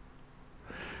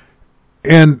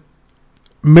 And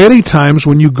many times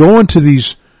when you go into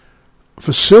these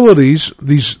facilities,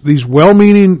 these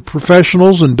well-meaning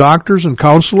professionals and doctors and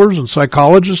counselors and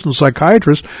psychologists and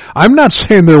psychiatrists, I'm not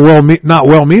saying they're not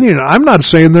well-meaning. I'm not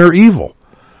saying they're evil.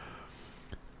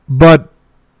 But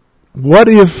what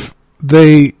if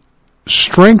they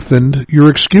strengthened your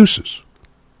excuses?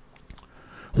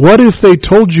 What if they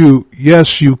told you,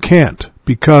 yes, you can't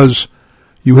because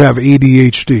you have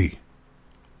ADHD?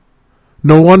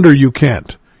 No wonder you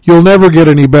can't. You'll never get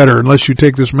any better unless you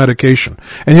take this medication.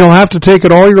 And you'll have to take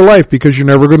it all your life because you're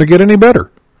never going to get any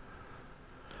better.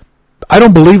 I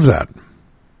don't believe that.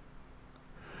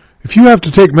 If you have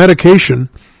to take medication,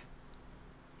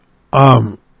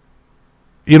 I'm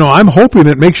hoping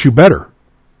it makes you better.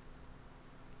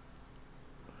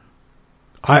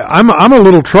 I'm a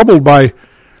little troubled by,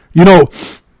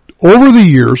 over the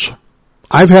years,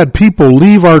 I've had people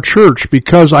leave our church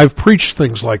because I've preached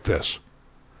things like this.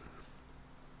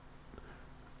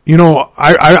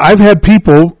 I've had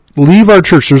people leave our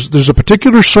church. There's a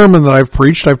particular sermon that I've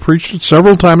preached. I've preached it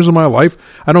several times in my life.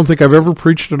 I don't think I've ever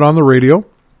preached it on the radio.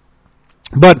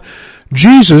 But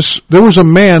Jesus, there was a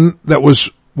man that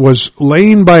was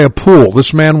laying by a pool.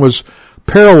 This man was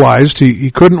paralyzed.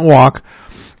 He couldn't walk.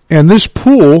 And this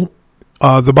pool,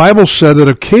 the Bible said that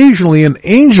occasionally an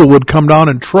angel would come down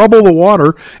and trouble the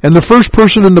water, and the first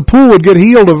person in the pool would get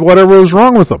healed of whatever was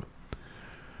wrong with them.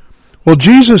 Well,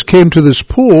 Jesus came to this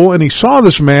pool, and he saw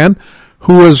this man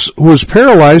who was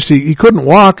paralyzed. He couldn't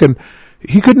walk, and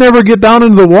he could never get down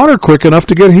into the water quick enough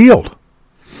to get healed.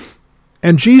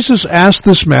 And Jesus asked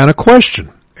this man a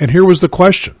question, and here was the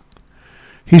question.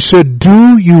 He said,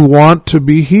 "Do you want to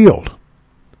be healed?"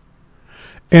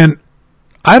 And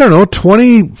I don't know,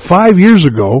 25 years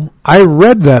ago, I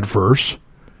read that verse,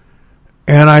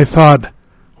 and I thought,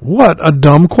 what a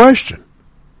dumb question.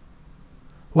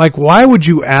 Like, why would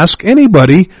you ask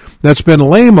anybody that's been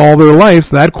lame all their life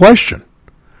that question?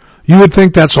 You would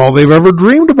think that's all they've ever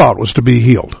dreamed about was to be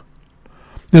healed.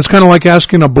 And it's kind of like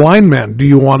asking a blind man, do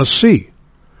you want to see?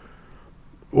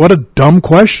 What a dumb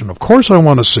question. Of course I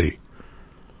want to see.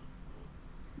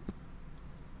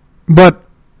 But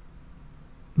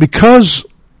because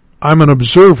I'm an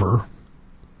observer,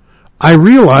 I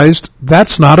realized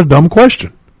that's not a dumb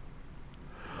question.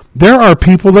 There are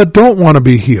people that don't want to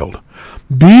be healed.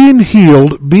 Being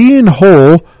healed, being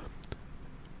whole,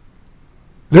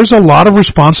 there's a lot of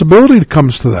responsibility that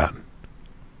comes to that.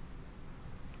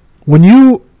 When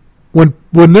you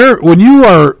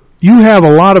have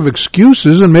a lot of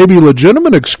excuses, and maybe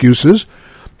legitimate excuses,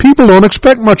 people don't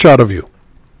expect much out of you.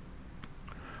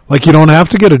 Like, you don't have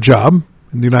to get a job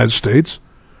in the United States.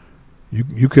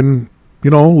 You can,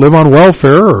 live on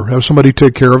welfare or have somebody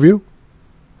take care of you.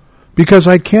 Because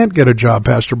I can't get a job,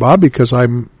 Pastor Bob, because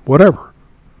I'm whatever.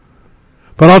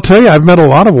 But I'll tell you, I've met a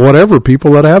lot of whatever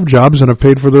people that have jobs and have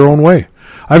paid for their own way.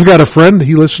 I've got a friend,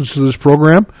 he listens to this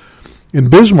program. In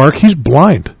Bismarck, he's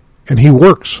blind, and he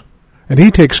works. And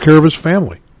he takes care of his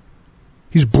family.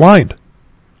 He's blind.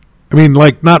 I mean,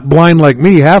 like, not blind like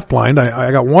me, half blind.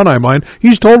 I got one eye blind.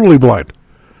 He's totally blind.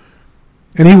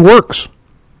 And he works.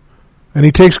 And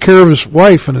he takes care of his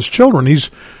wife and his children. He's,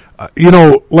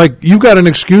 like, you've got an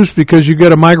excuse because you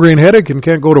get a migraine headache and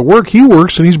can't go to work. He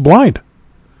works and he's blind.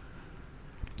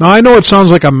 Now, I know it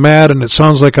sounds like I'm mad and it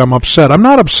sounds like I'm upset. I'm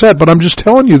not upset, but I'm just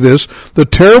telling you this. The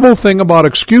terrible thing about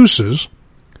excuses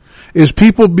is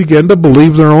people begin to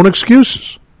believe their own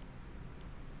excuses.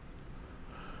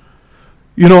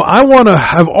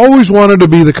 I've always wanted to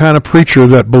be the kind of preacher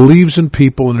that believes in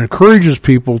people and encourages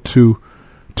people to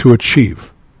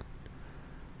achieve.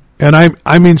 And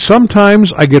I mean,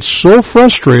 sometimes I get so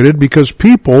frustrated because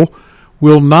people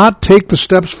will not take the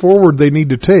steps forward they need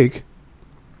to take.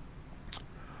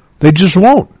 They just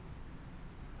won't.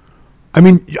 I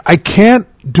mean, I can't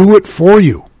do it for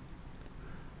you.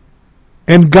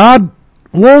 And God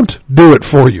won't do it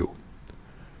for you.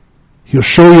 He'll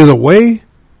show you the way.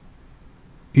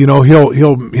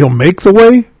 He'll make the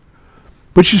way.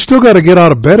 But you still got to get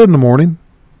out of bed in the morning.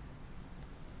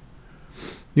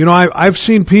 I've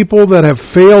seen people that have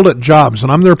failed at jobs,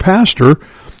 and I'm their pastor,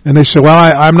 and they say, well,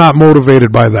 I'm not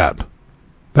motivated by that.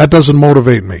 That doesn't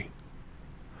motivate me.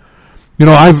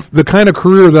 The kind of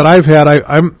career that I've had,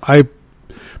 I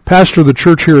pastor the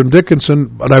church here in Dickinson,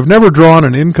 but I've never drawn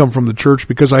an income from the church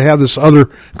because I have this other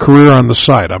career on the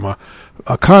side. I'm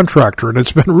a contractor, and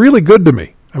it's been really good to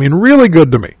me. I mean, really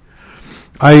good to me.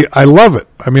 I love it.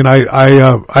 I mean,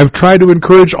 I've tried to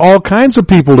encourage all kinds of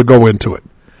people to go into it.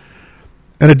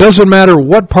 And it doesn't matter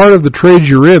what part of the trade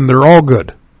you're in, they're all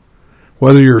good.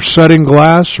 Whether you're setting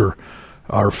glass or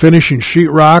finishing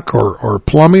sheetrock or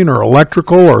plumbing or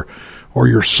electrical or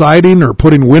you're siding or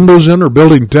putting windows in or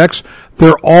building decks,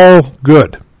 they're all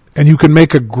good. And you can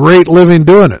make a great living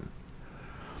doing it.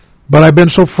 But I've been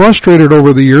so frustrated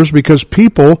over the years because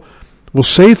people will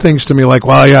say things to me like,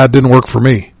 well, yeah, it didn't work for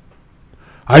me.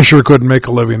 I sure couldn't make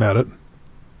a living at it.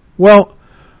 Well,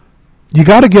 you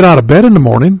got to get out of bed in the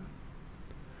morning.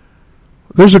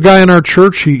 There's a guy in our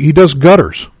church, he does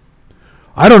gutters.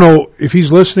 I don't know if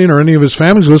he's listening or any of his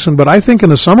family's listening, but I think in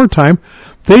the summertime,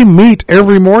 they meet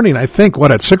every morning, I think,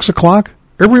 at 6 o'clock?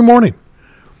 Every morning.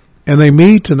 And they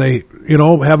meet and they,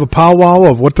 have a powwow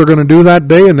of what they're going to do that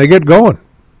day, and they get going.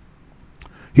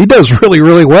 He does really,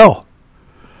 really well.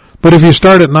 But if you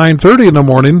start at 9:30 in the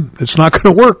morning, it's not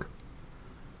going to work.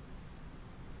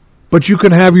 But you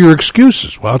can have your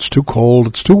excuses. Well, it's too cold,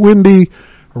 it's too windy,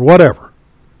 or whatever.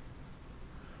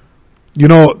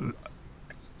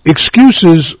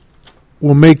 Excuses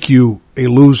will make you a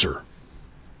loser.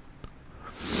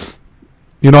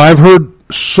 I've heard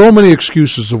so many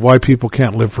excuses of why people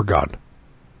can't live for God.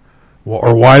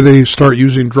 Or why they start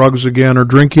using drugs again or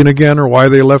drinking again or why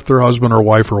they left their husband or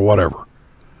wife or whatever.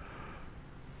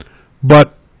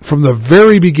 But from the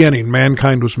very beginning,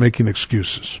 mankind was making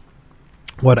excuses.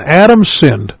 When Adam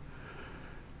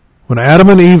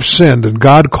and Eve sinned and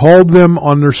God called them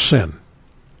on their sin,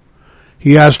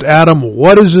 He asked Adam,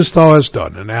 what is this thou hast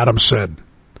done? And Adam said,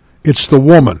 it's the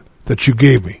woman that you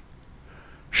gave me.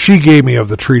 She gave me of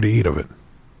the tree to eat of it.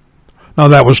 Now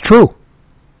that was true.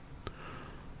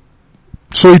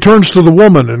 So he turns to the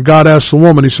woman, and God asks the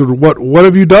woman, he said, what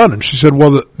have you done? And she said,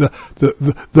 well,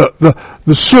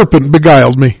 the serpent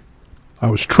beguiled me. I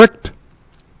was tricked.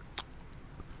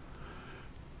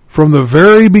 From the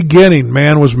very beginning,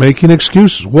 man was making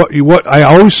excuses. What I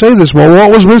always say this, well,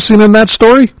 what was missing in that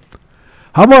story?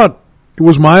 How about, it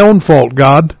was my own fault,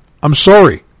 God. I'm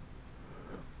sorry.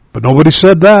 But nobody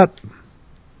said that.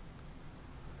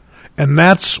 And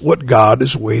that's what God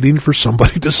is waiting for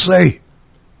somebody to say.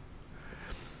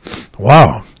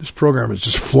 Wow, this program is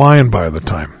just flying by the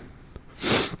time.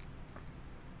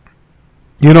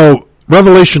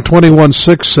 Revelation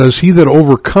 21:6 says, he that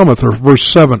overcometh, or verse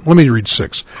 7, let me read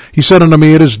 6. He said unto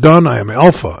me, it is done, I am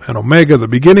Alpha and Omega, the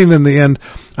beginning and the end.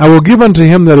 I will give unto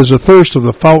him that is athirst of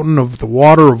the fountain of the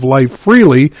water of life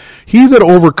freely. He that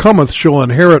overcometh shall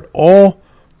inherit all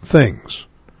things.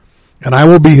 And I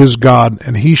will be his God,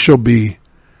 and he shall be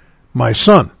my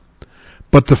son.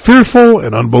 But the fearful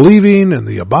and unbelieving and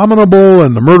the abominable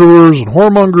and the murderers and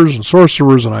whoremongers and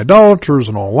sorcerers and idolaters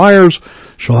and all liars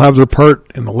shall have their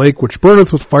part in the lake which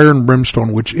burneth with fire and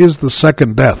brimstone, which is the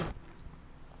second death.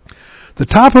 The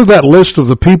top of that list of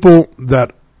the people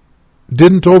that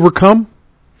didn't overcome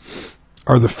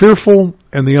are the fearful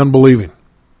and the unbelieving.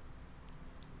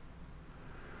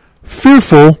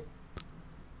 Fearful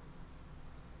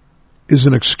is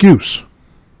an excuse.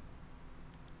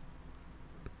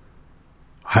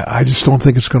 I just don't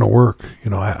think it's going to work.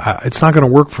 It's not going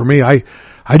to work for me. I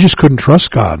just couldn't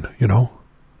trust God,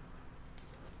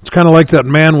 It's kind of like that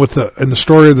man in the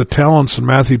story of the talents in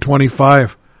Matthew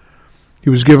 25. He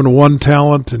was given 1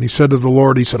 talent, and he said to the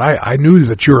Lord, he said, I knew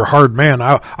that you were a hard man.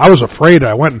 I was afraid.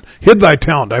 I went and hid thy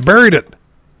talent. I buried it.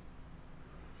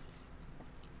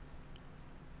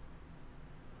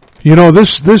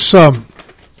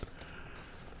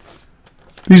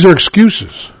 These are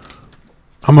excuses.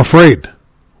 I'm afraid.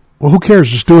 Well, who cares?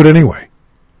 Just do it anyway.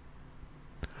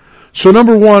 So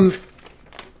number one,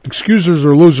 excusers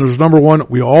or losers. Number one,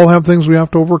 we all have things we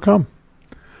have to overcome.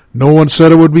 No one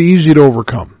said it would be easy to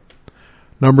overcome.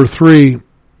 Number 3,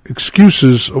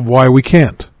 excuses of why we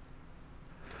can't.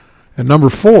 And number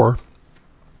 4,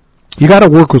 you got to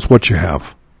work with what you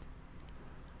have.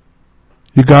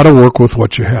 You got to work with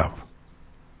what you have.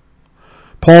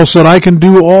 Paul said, I can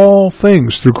do all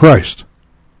things through Christ.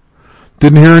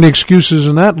 Didn't hear any excuses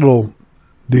in that little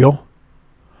deal.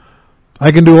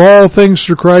 I can do all things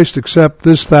through Christ except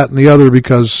this, that, and the other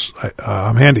because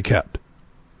I'm handicapped.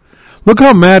 Look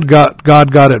how mad God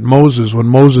got at Moses when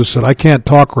Moses said, I can't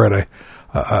talk right.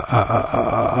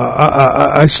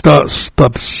 I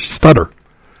stutter.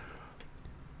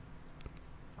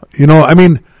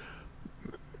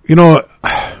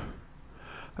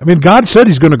 God said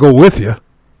he's going to go with you.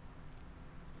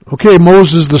 Okay,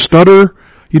 Moses the stutterer,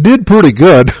 you did pretty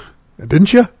good,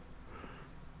 didn't you?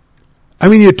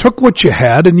 You took what you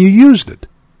had and you used it.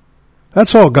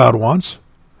 That's all God wants.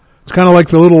 It's kind of like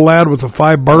the little lad with the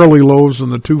 5 barley loaves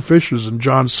and the 2 fishes in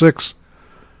John 6.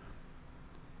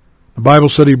 The Bible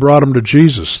said he brought them to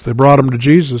Jesus. They brought him to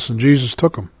Jesus and Jesus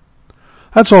took them.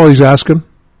 That's all he's asking.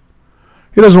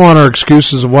 He doesn't want our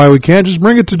excuses of why we can't. Just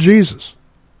bring it to Jesus.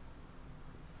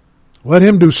 Let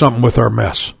him do something with our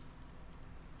mess.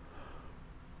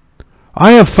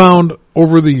 I have found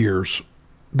over the years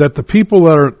that the people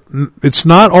that are, it's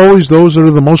not always those that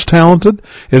are the most talented,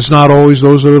 it's not always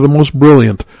those that are the most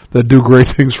brilliant that do great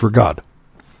things for God.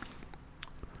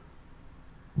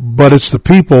 But it's the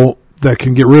people that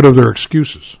can get rid of their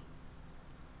excuses.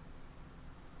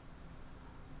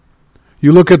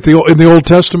 You look at in the Old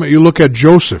Testament, you look at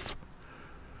Joseph.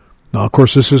 Now, of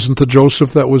course, this isn't the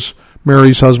Joseph that was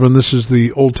Mary's husband. This is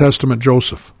the Old Testament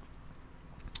Joseph.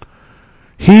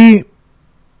 He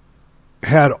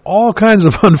had all kinds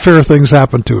of unfair things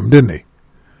happen to him, didn't he?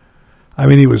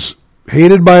 He was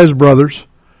hated by his brothers,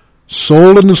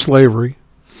 sold into slavery.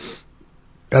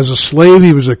 As a slave,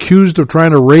 he was accused of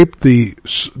trying to rape the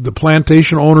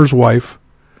plantation owner's wife.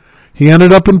 He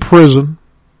ended up in prison.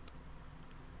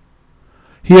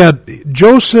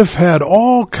 Joseph had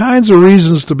all kinds of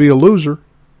reasons to be a loser,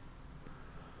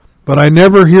 but I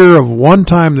never hear of one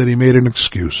time that he made an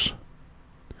excuse.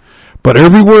 But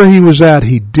everywhere he was at,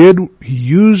 he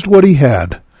used what he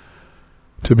had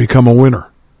to become a winner.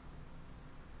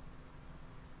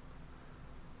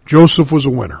 Joseph was a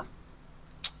winner.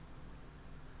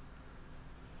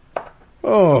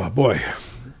 Oh, boy.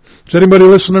 Is anybody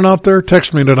listening out there?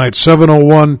 Text me tonight,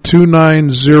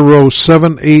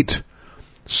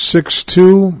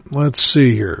 701-290-7862. Let's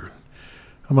see here.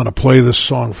 I'm going to play this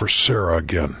song for Sarah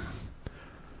again.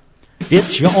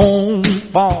 It's your own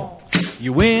fault.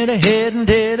 You went ahead and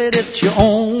did it, it's your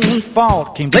own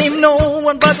fault. Can't blame no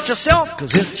one but yourself,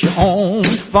 'cause it's your own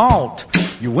fault.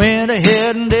 You went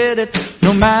ahead and did it,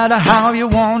 no matter how you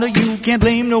want to, you can't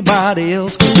blame nobody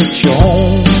else, 'cause it's your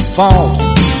own fault.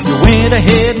 You went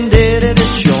ahead and did it,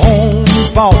 it's your own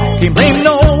fault. Can't blame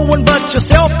no one but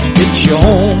yourself, it's your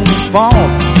own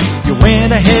fault. You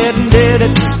went ahead and did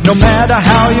it, no matter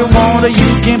how you want to,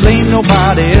 you can't blame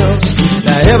nobody else.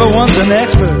 Now everyone's an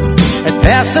expert at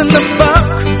passing the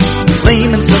buck,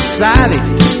 blaming society,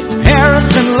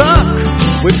 parents and luck.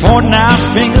 We're pointing our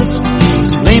fingers,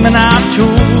 blaming our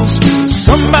tools.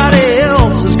 Somebody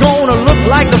else is gonna look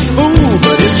like a fool,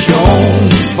 but it's your own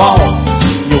fault.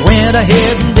 You went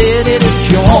ahead and did it,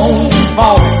 it's your own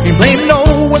fault. You blame no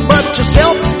one but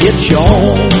yourself, it's your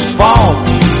own fault.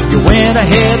 You went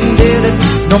ahead and did it,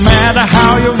 no matter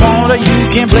how you want it, you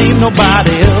can't blame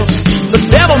nobody else. The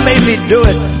devil made me do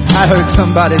it, I heard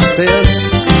somebody say.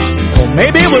 Or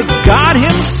maybe it was God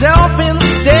himself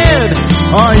instead.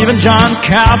 Or even John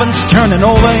Calvin's turning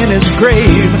over in his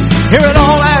grave, hearing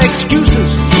all our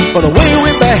excuses for the way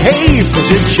we behave,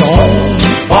 'cause it's your own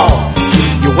fault.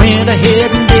 You went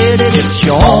ahead and did it, it's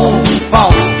your own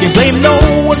fault. Can't blame no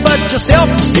one but yourself,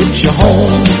 it's your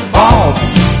own fault.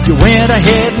 You went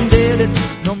ahead and did it,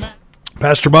 no matter.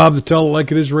 Pastor Bob, the Tell It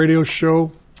Like It Is radio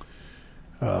show.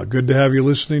 Good to have you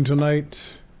listening tonight.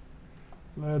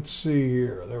 Let's see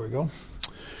here. There we go.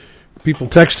 People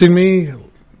texting me.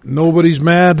 Nobody's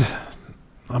mad.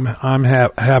 I'm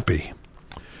happy.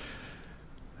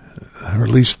 Or at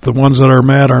least the ones that are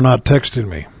mad are not texting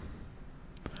me.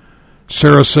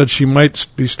 Sarah said she might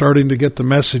be starting to get the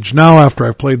message now after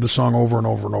I've played the song over and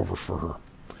over and over for her.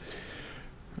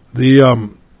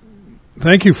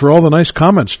 Thank you for all the nice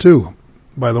comments too,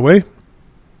 by the way.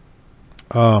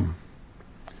 Let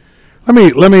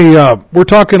me, we're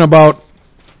talking about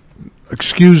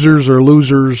excusers or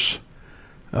losers,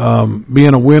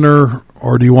 being a winner,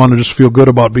 or do you want to just feel good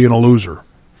about being a loser?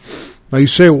 Now you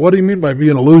say, what do you mean by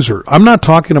being a loser? I'm not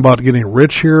talking about getting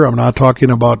rich here. I'm not talking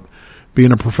about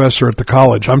being a professor at the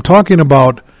college. I'm talking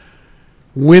about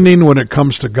winning when it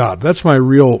comes to God. That's my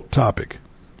real topic.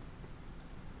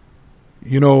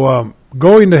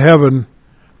 Going to heaven,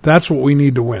 that's what we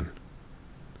need to win.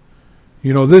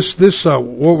 What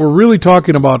we're really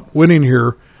talking about winning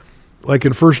here, like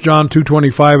in 1 John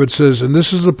 2:25, it says, and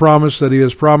this is the promise that he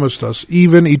has promised us,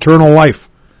 even eternal life.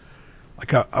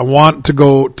 Like I want to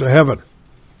go to heaven.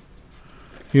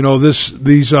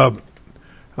 Revelation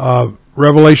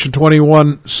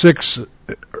 21:6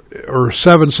 or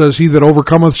 7 says, he that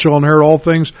overcometh shall inherit all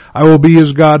things. I will be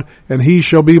his God, and he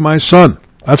shall be my son.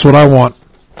 That's what I want.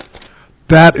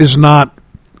 That is not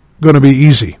going to be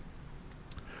easy.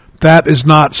 That is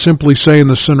not simply saying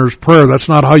the sinner's prayer. That's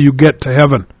not how you get to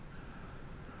heaven.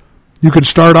 You can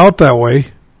start out that way.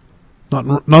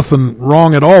 Nothing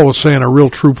wrong at all with saying a real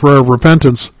true prayer of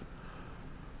repentance.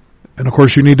 And of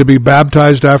course you need to be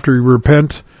baptized after you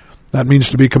repent. That means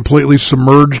to be completely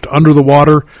submerged under the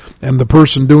water, and the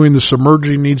person doing the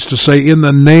submerging needs to say, in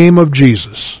the name of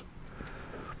Jesus.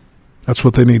 That's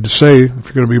what they need to say if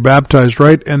you're going to be baptized,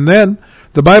 right? And then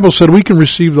the Bible said we can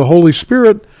receive the Holy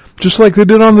Spirit just like they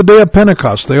did on the day of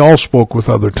Pentecost. They all spoke with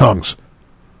other tongues.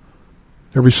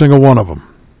 Every single one of them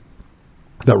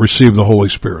that received the Holy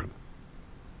Spirit.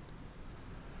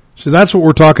 See, that's what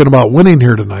we're talking about winning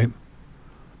here tonight.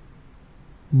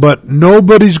 But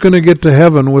nobody's going to get to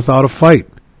heaven without a fight.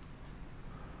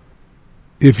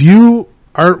 If you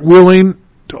aren't willing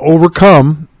to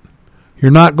overcome,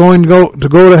 you're not going to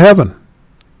go to heaven.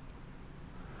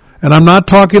 And I'm not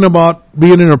talking about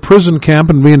being in a prison camp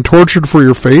and being tortured for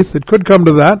your faith. It could come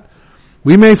to that.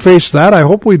 We may face that. I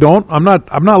hope we don't. I'm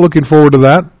not looking forward to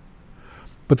that.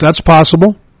 But that's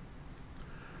possible.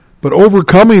 But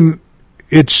overcoming,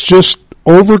 it's just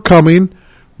overcoming,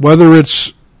 whether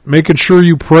it's making sure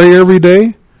you pray every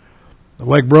day.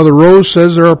 Like Brother Rose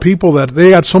says, there are people that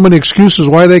they got so many excuses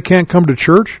why they can't come to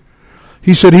church.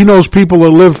 He said he knows people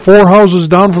that live 4 houses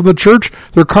down from the church.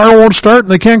 Their car won't start and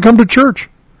they can't come to church.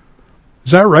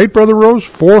 Is that right, Brother Rose?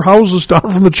 4 houses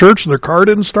down from the church and their car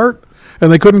didn't start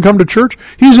and they couldn't come to church?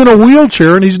 He's in a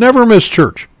wheelchair and he's never missed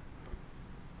church.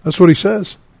 That's what he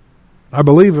says. I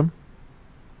believe him.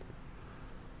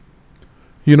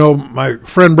 My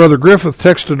friend Brother Griffith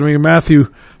texted me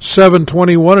Matthew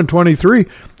 7:21 and 23.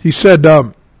 He said,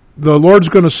 the Lord's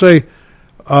going to say,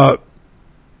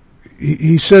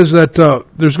 he says that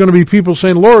there's going to be people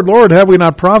saying, Lord, Lord, have we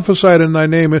not prophesied in thy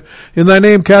name? In thy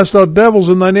name cast out devils,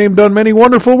 in thy name done many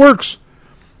wonderful works.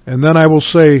 And then I will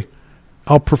say,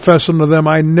 I'll profess unto them,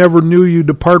 I never knew you.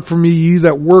 Depart from me, ye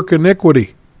that work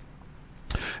iniquity.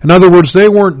 In other words, they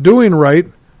weren't doing right.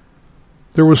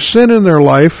 There was sin in their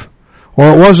life,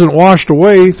 or it wasn't washed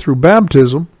away through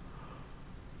baptism.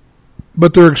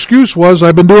 But their excuse was,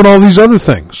 I've been doing all these other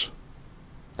things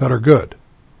that are good.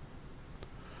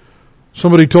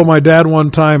 Somebody told my dad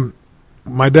one time,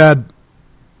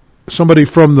 somebody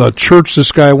from the church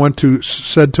this guy went to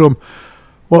said to him,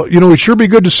 well, it'd sure be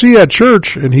good to see you at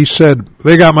church. And he said,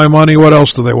 they got my money, what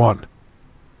else do they want?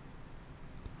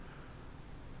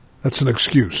 That's an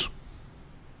excuse.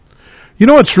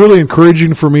 What's really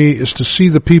encouraging for me is to see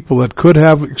the people that could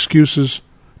have excuses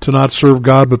to not serve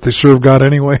God, but they serve God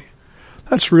anyway.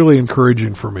 That's really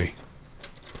encouraging for me.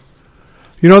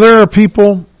 There are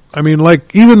people,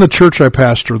 like even the church I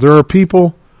pastor, there are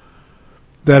people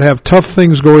that have tough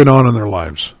things going on in their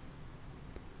lives.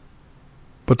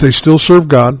 But they still serve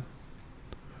God.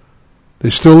 They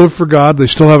still live for God. They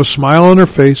still have a smile on their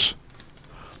face.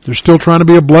 They're still trying to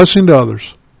be a blessing to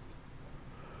others.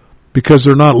 Because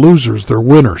they're not losers, they're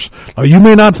winners. Now, you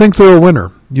may not think they're a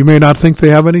winner. You may not think they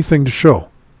have anything to show.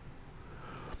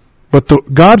 But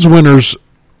God's winners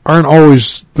aren't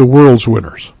always the world's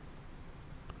winners.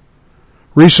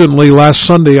 Recently, last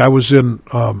Sunday, I was in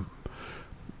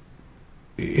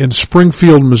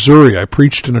Springfield, Missouri. I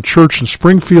preached in a church in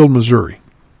Springfield, Missouri.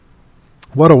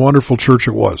 What a wonderful church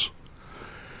it was.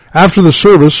 After the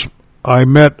service, I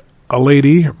met a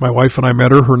lady. My wife and I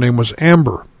met her. Her name was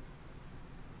Amber.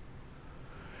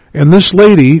 And this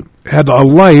lady had a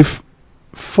life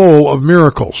full of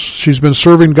miracles. She's been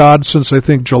serving God since, I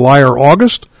think, July or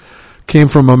August. Came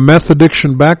from a meth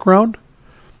addiction background.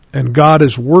 And God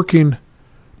is working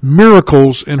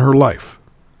miracles in her life.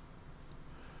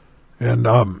 And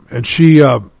she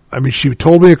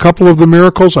told me a couple of the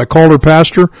miracles. I called her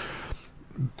pastor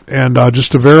and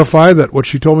just to verify that what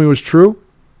she told me was true.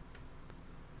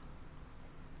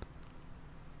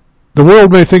 The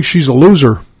world may think she's a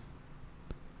loser,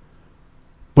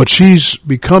 but she's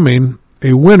becoming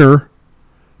a winner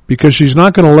because she's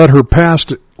not going to let her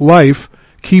past life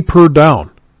keep her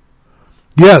down.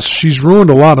 Yes, she's ruined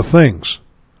a lot of things.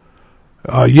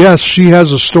 Yes, she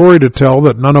has a story to tell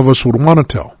that none of us would want to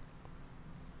tell.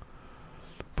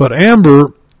 But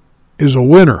Amber is a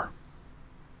winner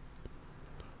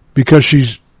because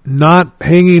she's not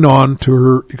hanging on to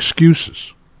her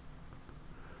excuses.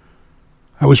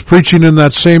 I was preaching in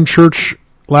that same church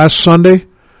last Sunday,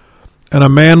 and a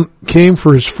man came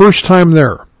for his first time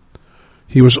there.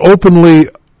 He was openly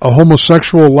a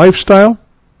homosexual lifestyle,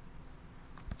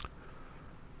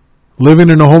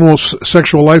 living in a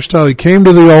homosexual lifestyle. He came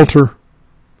to the altar,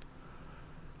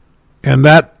 and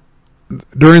that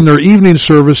during their evening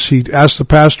service, he asked the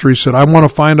pastor, he said, I want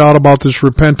to find out about this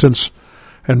repentance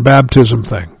and baptism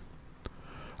thing.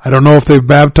 I don't know if they've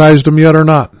baptized him yet or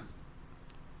not.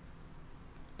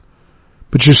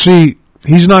 But you see,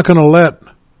 he's not going to let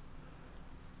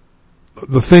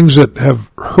the things that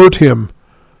have hurt him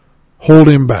hold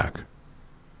him back.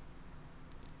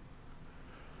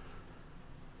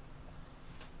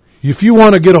 If you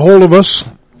want to get a hold of us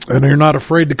and you're not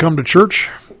afraid to come to church,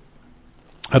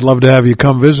 I'd love to have you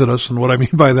come visit us. And what I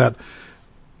mean by that,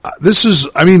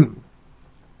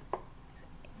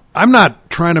 I'm not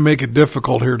trying to make it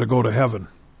difficult here to go to heaven.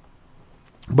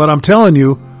 But I'm telling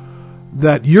you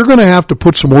that you're going to have to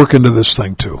put some work into this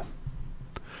thing too.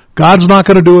 God's not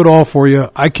going to do it all for you.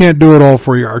 I can't do it all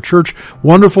for you. Our church,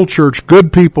 wonderful church,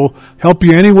 good people, help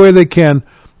you any way they can,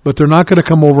 but they're not going to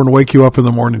come over and wake you up in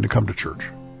the morning to come to church.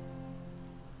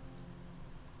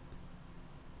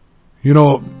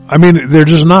 They're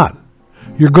just not.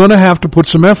 You're going to have to put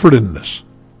some effort in this.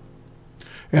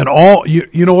 And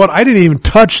you know what? I didn't even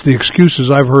touch the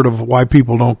excuses I've heard of why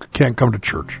people can't come to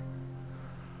church.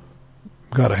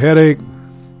 Got a headache.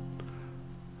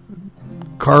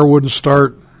 Car wouldn't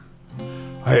start.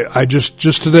 I just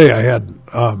today I had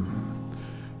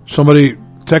somebody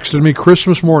texted me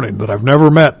Christmas morning that I've never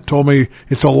met, told me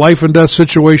it's a life and death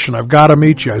situation. I've got to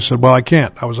meet you. I said, well, I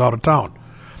can't. I was out of town.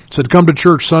 Said, come to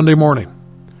church Sunday morning.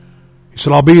 He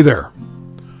said, I'll be there.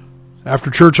 After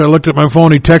church, I looked at my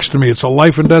phone. He texted me. It's a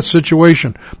life and death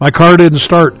situation. My car didn't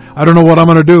start. I don't know what I'm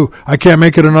going to do. I can't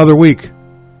make it another week.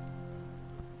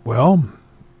 Well,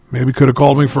 maybe could have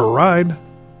called me for a ride.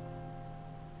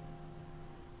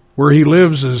 Where he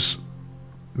lives is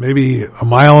maybe 1.5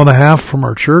 miles from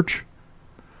our church.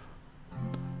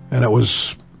 And it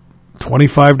was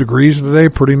 25 degrees today.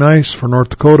 Pretty nice for North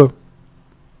Dakota.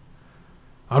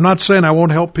 I'm not saying I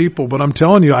won't help people, but I'm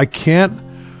telling you, I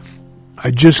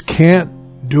just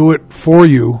can't do it for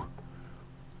you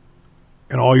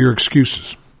and all your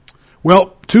excuses.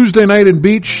 Well, Tuesday night in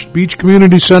Beach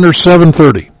Community Center,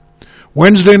 7:30.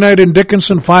 Wednesday night in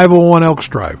Dickinson, 501 Elks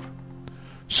Drive,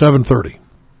 7:30.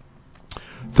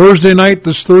 Thursday night,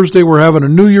 this Thursday, we're having a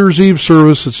New Year's Eve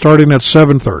service that's starting at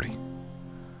 7:30.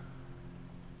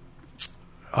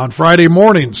 On Friday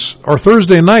mornings, or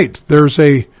Thursday night, there's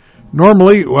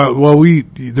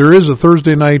there is a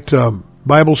Thursday night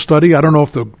Bible study. I don't know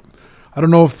if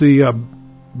the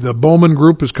Bowman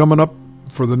group is coming up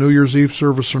for the New Year's Eve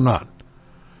service or not.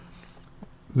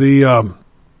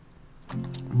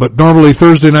 But normally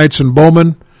Thursday nights in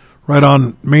Bowman, right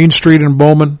on Main Street in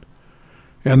Bowman,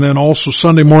 and then also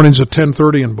Sunday mornings at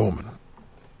 10:30 in Bowman.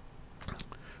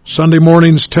 Sunday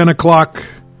mornings 10 o'clock,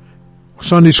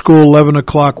 Sunday school 11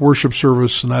 o'clock worship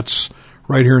service, and that's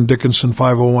right here in Dickinson,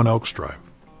 501 Elks Drive.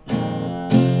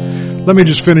 Let me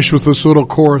just finish with this little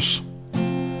chorus.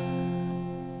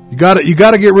 You got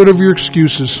to get rid of your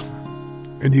excuses,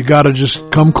 and you got to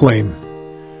just come clean,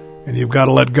 and you've got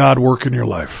to let God work in your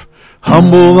life.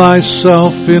 Humble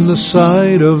thyself in the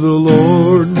sight of the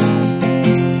Lord.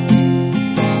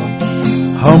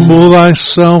 Humble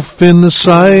thyself in the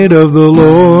sight of the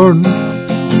Lord,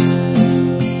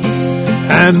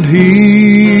 and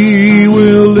He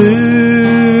will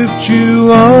lift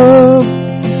you up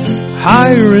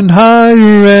higher and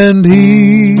higher, and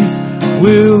He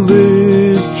will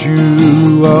lift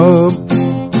you up.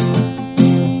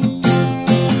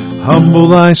 Humble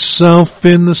thyself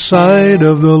in the sight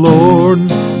of the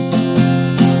Lord.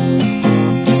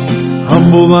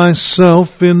 Humble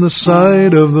thyself in the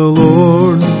sight of the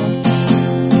Lord,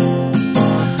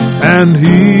 and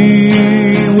He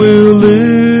will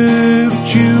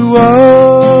lift you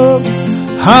up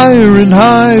higher and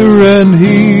higher, and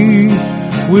He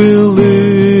will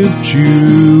lift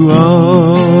you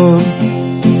up,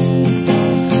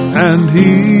 and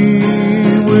He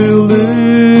will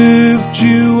lift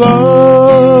you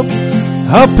up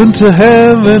into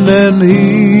heaven, and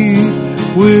He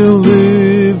will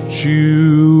lift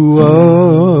you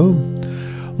up.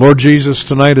 Lord Jesus,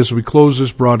 tonight as we close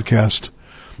this broadcast,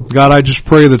 God, I just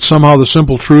pray that somehow the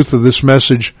simple truth of this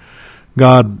message,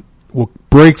 God, will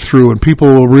break through and people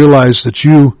will realize that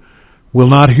you will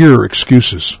not hear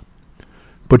excuses,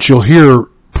 but you'll hear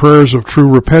prayers of true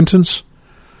repentance,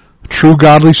 true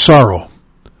godly sorrow.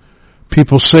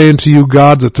 People saying to you,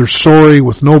 God, that they're sorry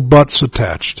with no buts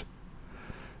attached,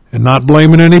 and not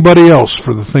blaming anybody else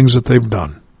for the things that they've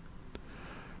done.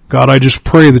 God, I just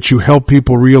pray that you help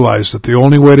people realize that the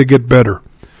only way to get better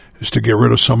is to get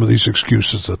rid of some of these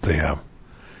excuses that they have.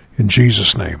 In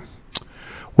Jesus' name.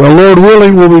 Well, Lord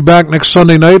willing, we'll be back next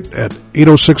Sunday night at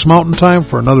 8:06 Mountain Time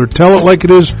for another Tell It Like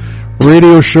It Is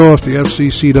radio show if the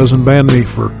FCC doesn't ban me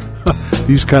for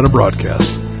these kind of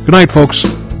broadcasts. Good night, folks.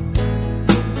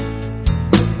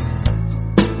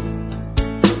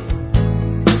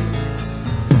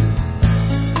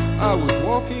 I was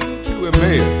walking to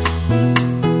Emmaus,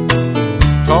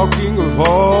 talking of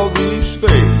all these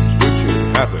things which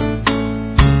had happened.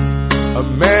 A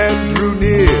man drew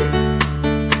near,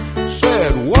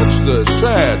 said, "What's the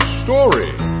sad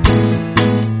story?"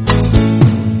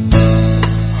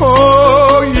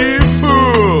 "Oh, ye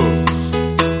fools,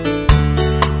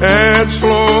 and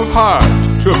slow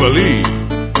heart to believe,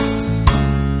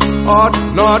 ought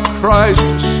not Christ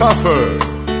to suffer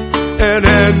and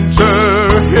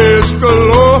enter his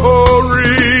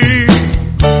glory?"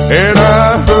 And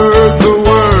I heard the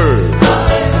word,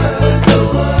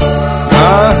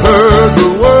 I heard the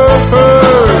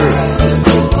word,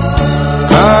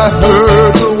 I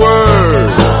heard the word.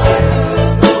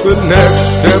 The next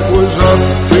step was up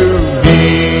to me.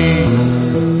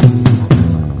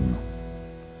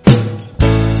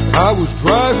 I was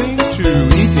driving to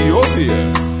Ethiopia,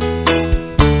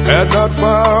 had not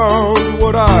found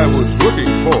what I was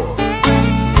looking for.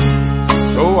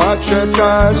 So I checked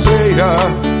Isaiah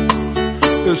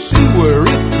to see where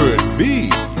it could be.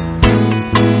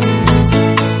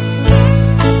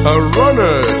 A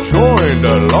runner joined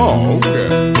along,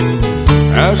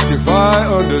 asked if I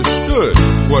understood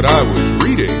what I was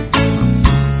reading.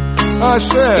 I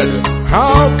said,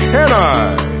 "How can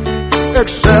I,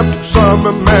 except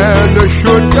some man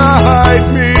should guide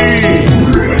me?"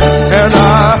 And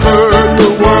I heard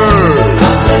the word,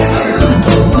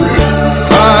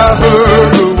 I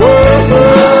heard the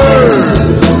word,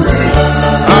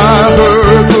 I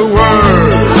heard the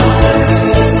word.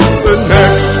 The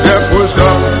next step was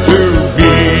up to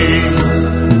me.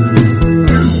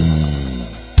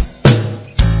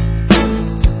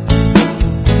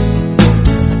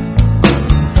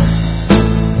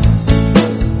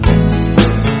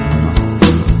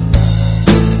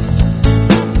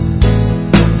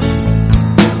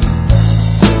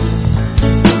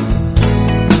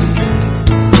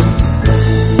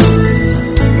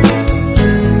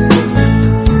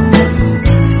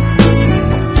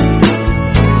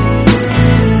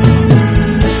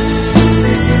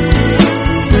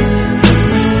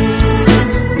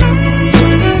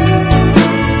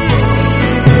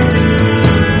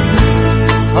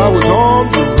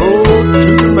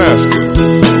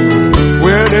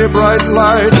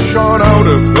 Light shone out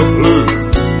of the blue.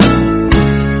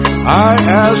 I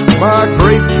asked my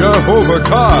great Jehovah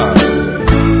God,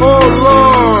 "Oh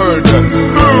Lord,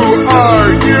 who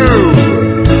are you?"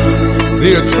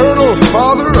 The eternal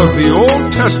Father of the Old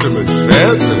Testament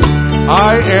said,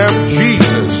 "I am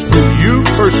Jesus whom you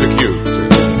persecute.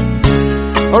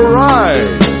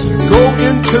 Arise, go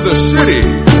into the city.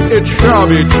 It shall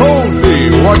be told thee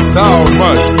what thou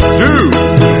must do."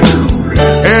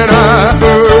 And I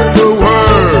heard the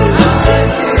word,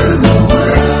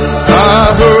 I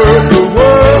heard the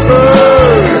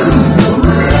word,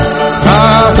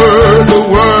 I heard the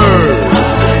word.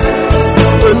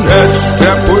 The next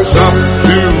step was up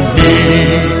to me.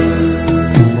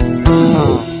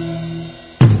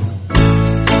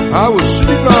 I was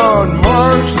sitting on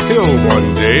Mars Hill one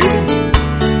day,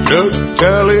 just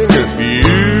telling a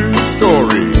few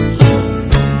stories,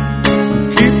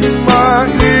 keeping my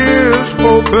ears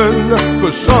open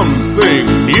for something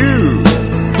new.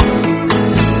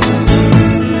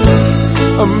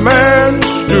 A man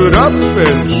stood up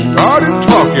and started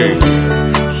talking,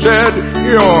 said,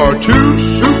 "You're too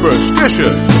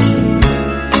superstitious,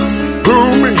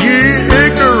 whom ye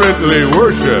ignorantly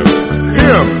worship.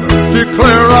 Him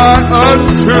declare I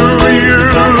unto you."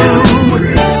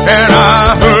 And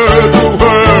I heard the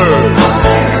word,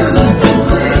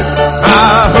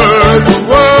 I heard the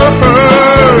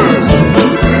word,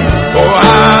 oh,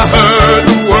 I heard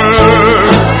the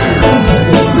word,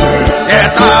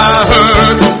 yes, I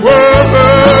heard the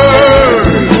word.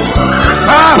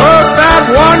 I heard that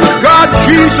one God,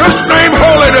 Jesus' name,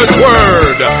 holiness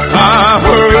word. I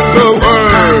heard the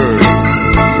word.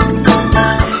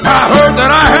 I heard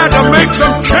that I had to make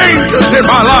some changes in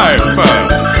my life.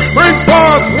 Bring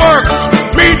forth works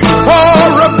meet for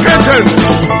repentance.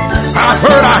 I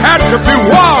heard I had to be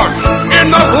washed in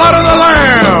the blood of the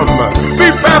Lamb, be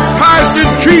baptized in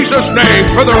Jesus' name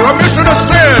for the remission of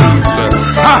sins.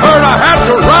 I heard I had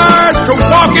to rise to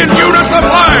walk in newness of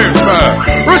life.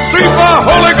 Receive the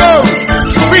Holy Ghost,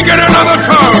 speaking in other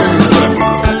tongues.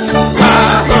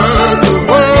 I heard the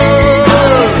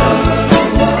word.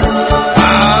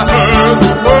 I heard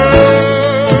the word.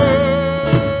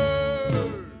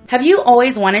 Have you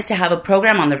always wanted to have a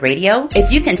program on the radio? If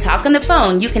you can talk on the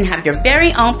phone, you can have your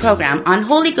very own program on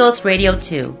Holy Ghost Radio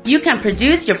 2. You can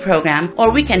produce your program,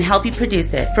 or we can help you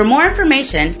produce it. For more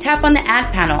information, tap on the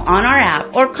ad panel on our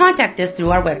app or contact us through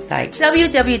our website,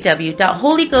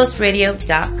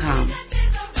 www.holyghostradio.com.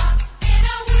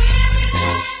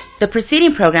 The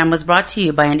preceding program was brought to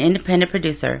you by an independent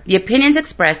producer. The opinions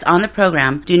expressed on the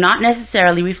program do not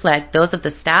necessarily reflect those of the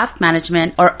staff,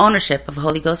 management, or ownership of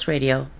Holy Ghost Radio.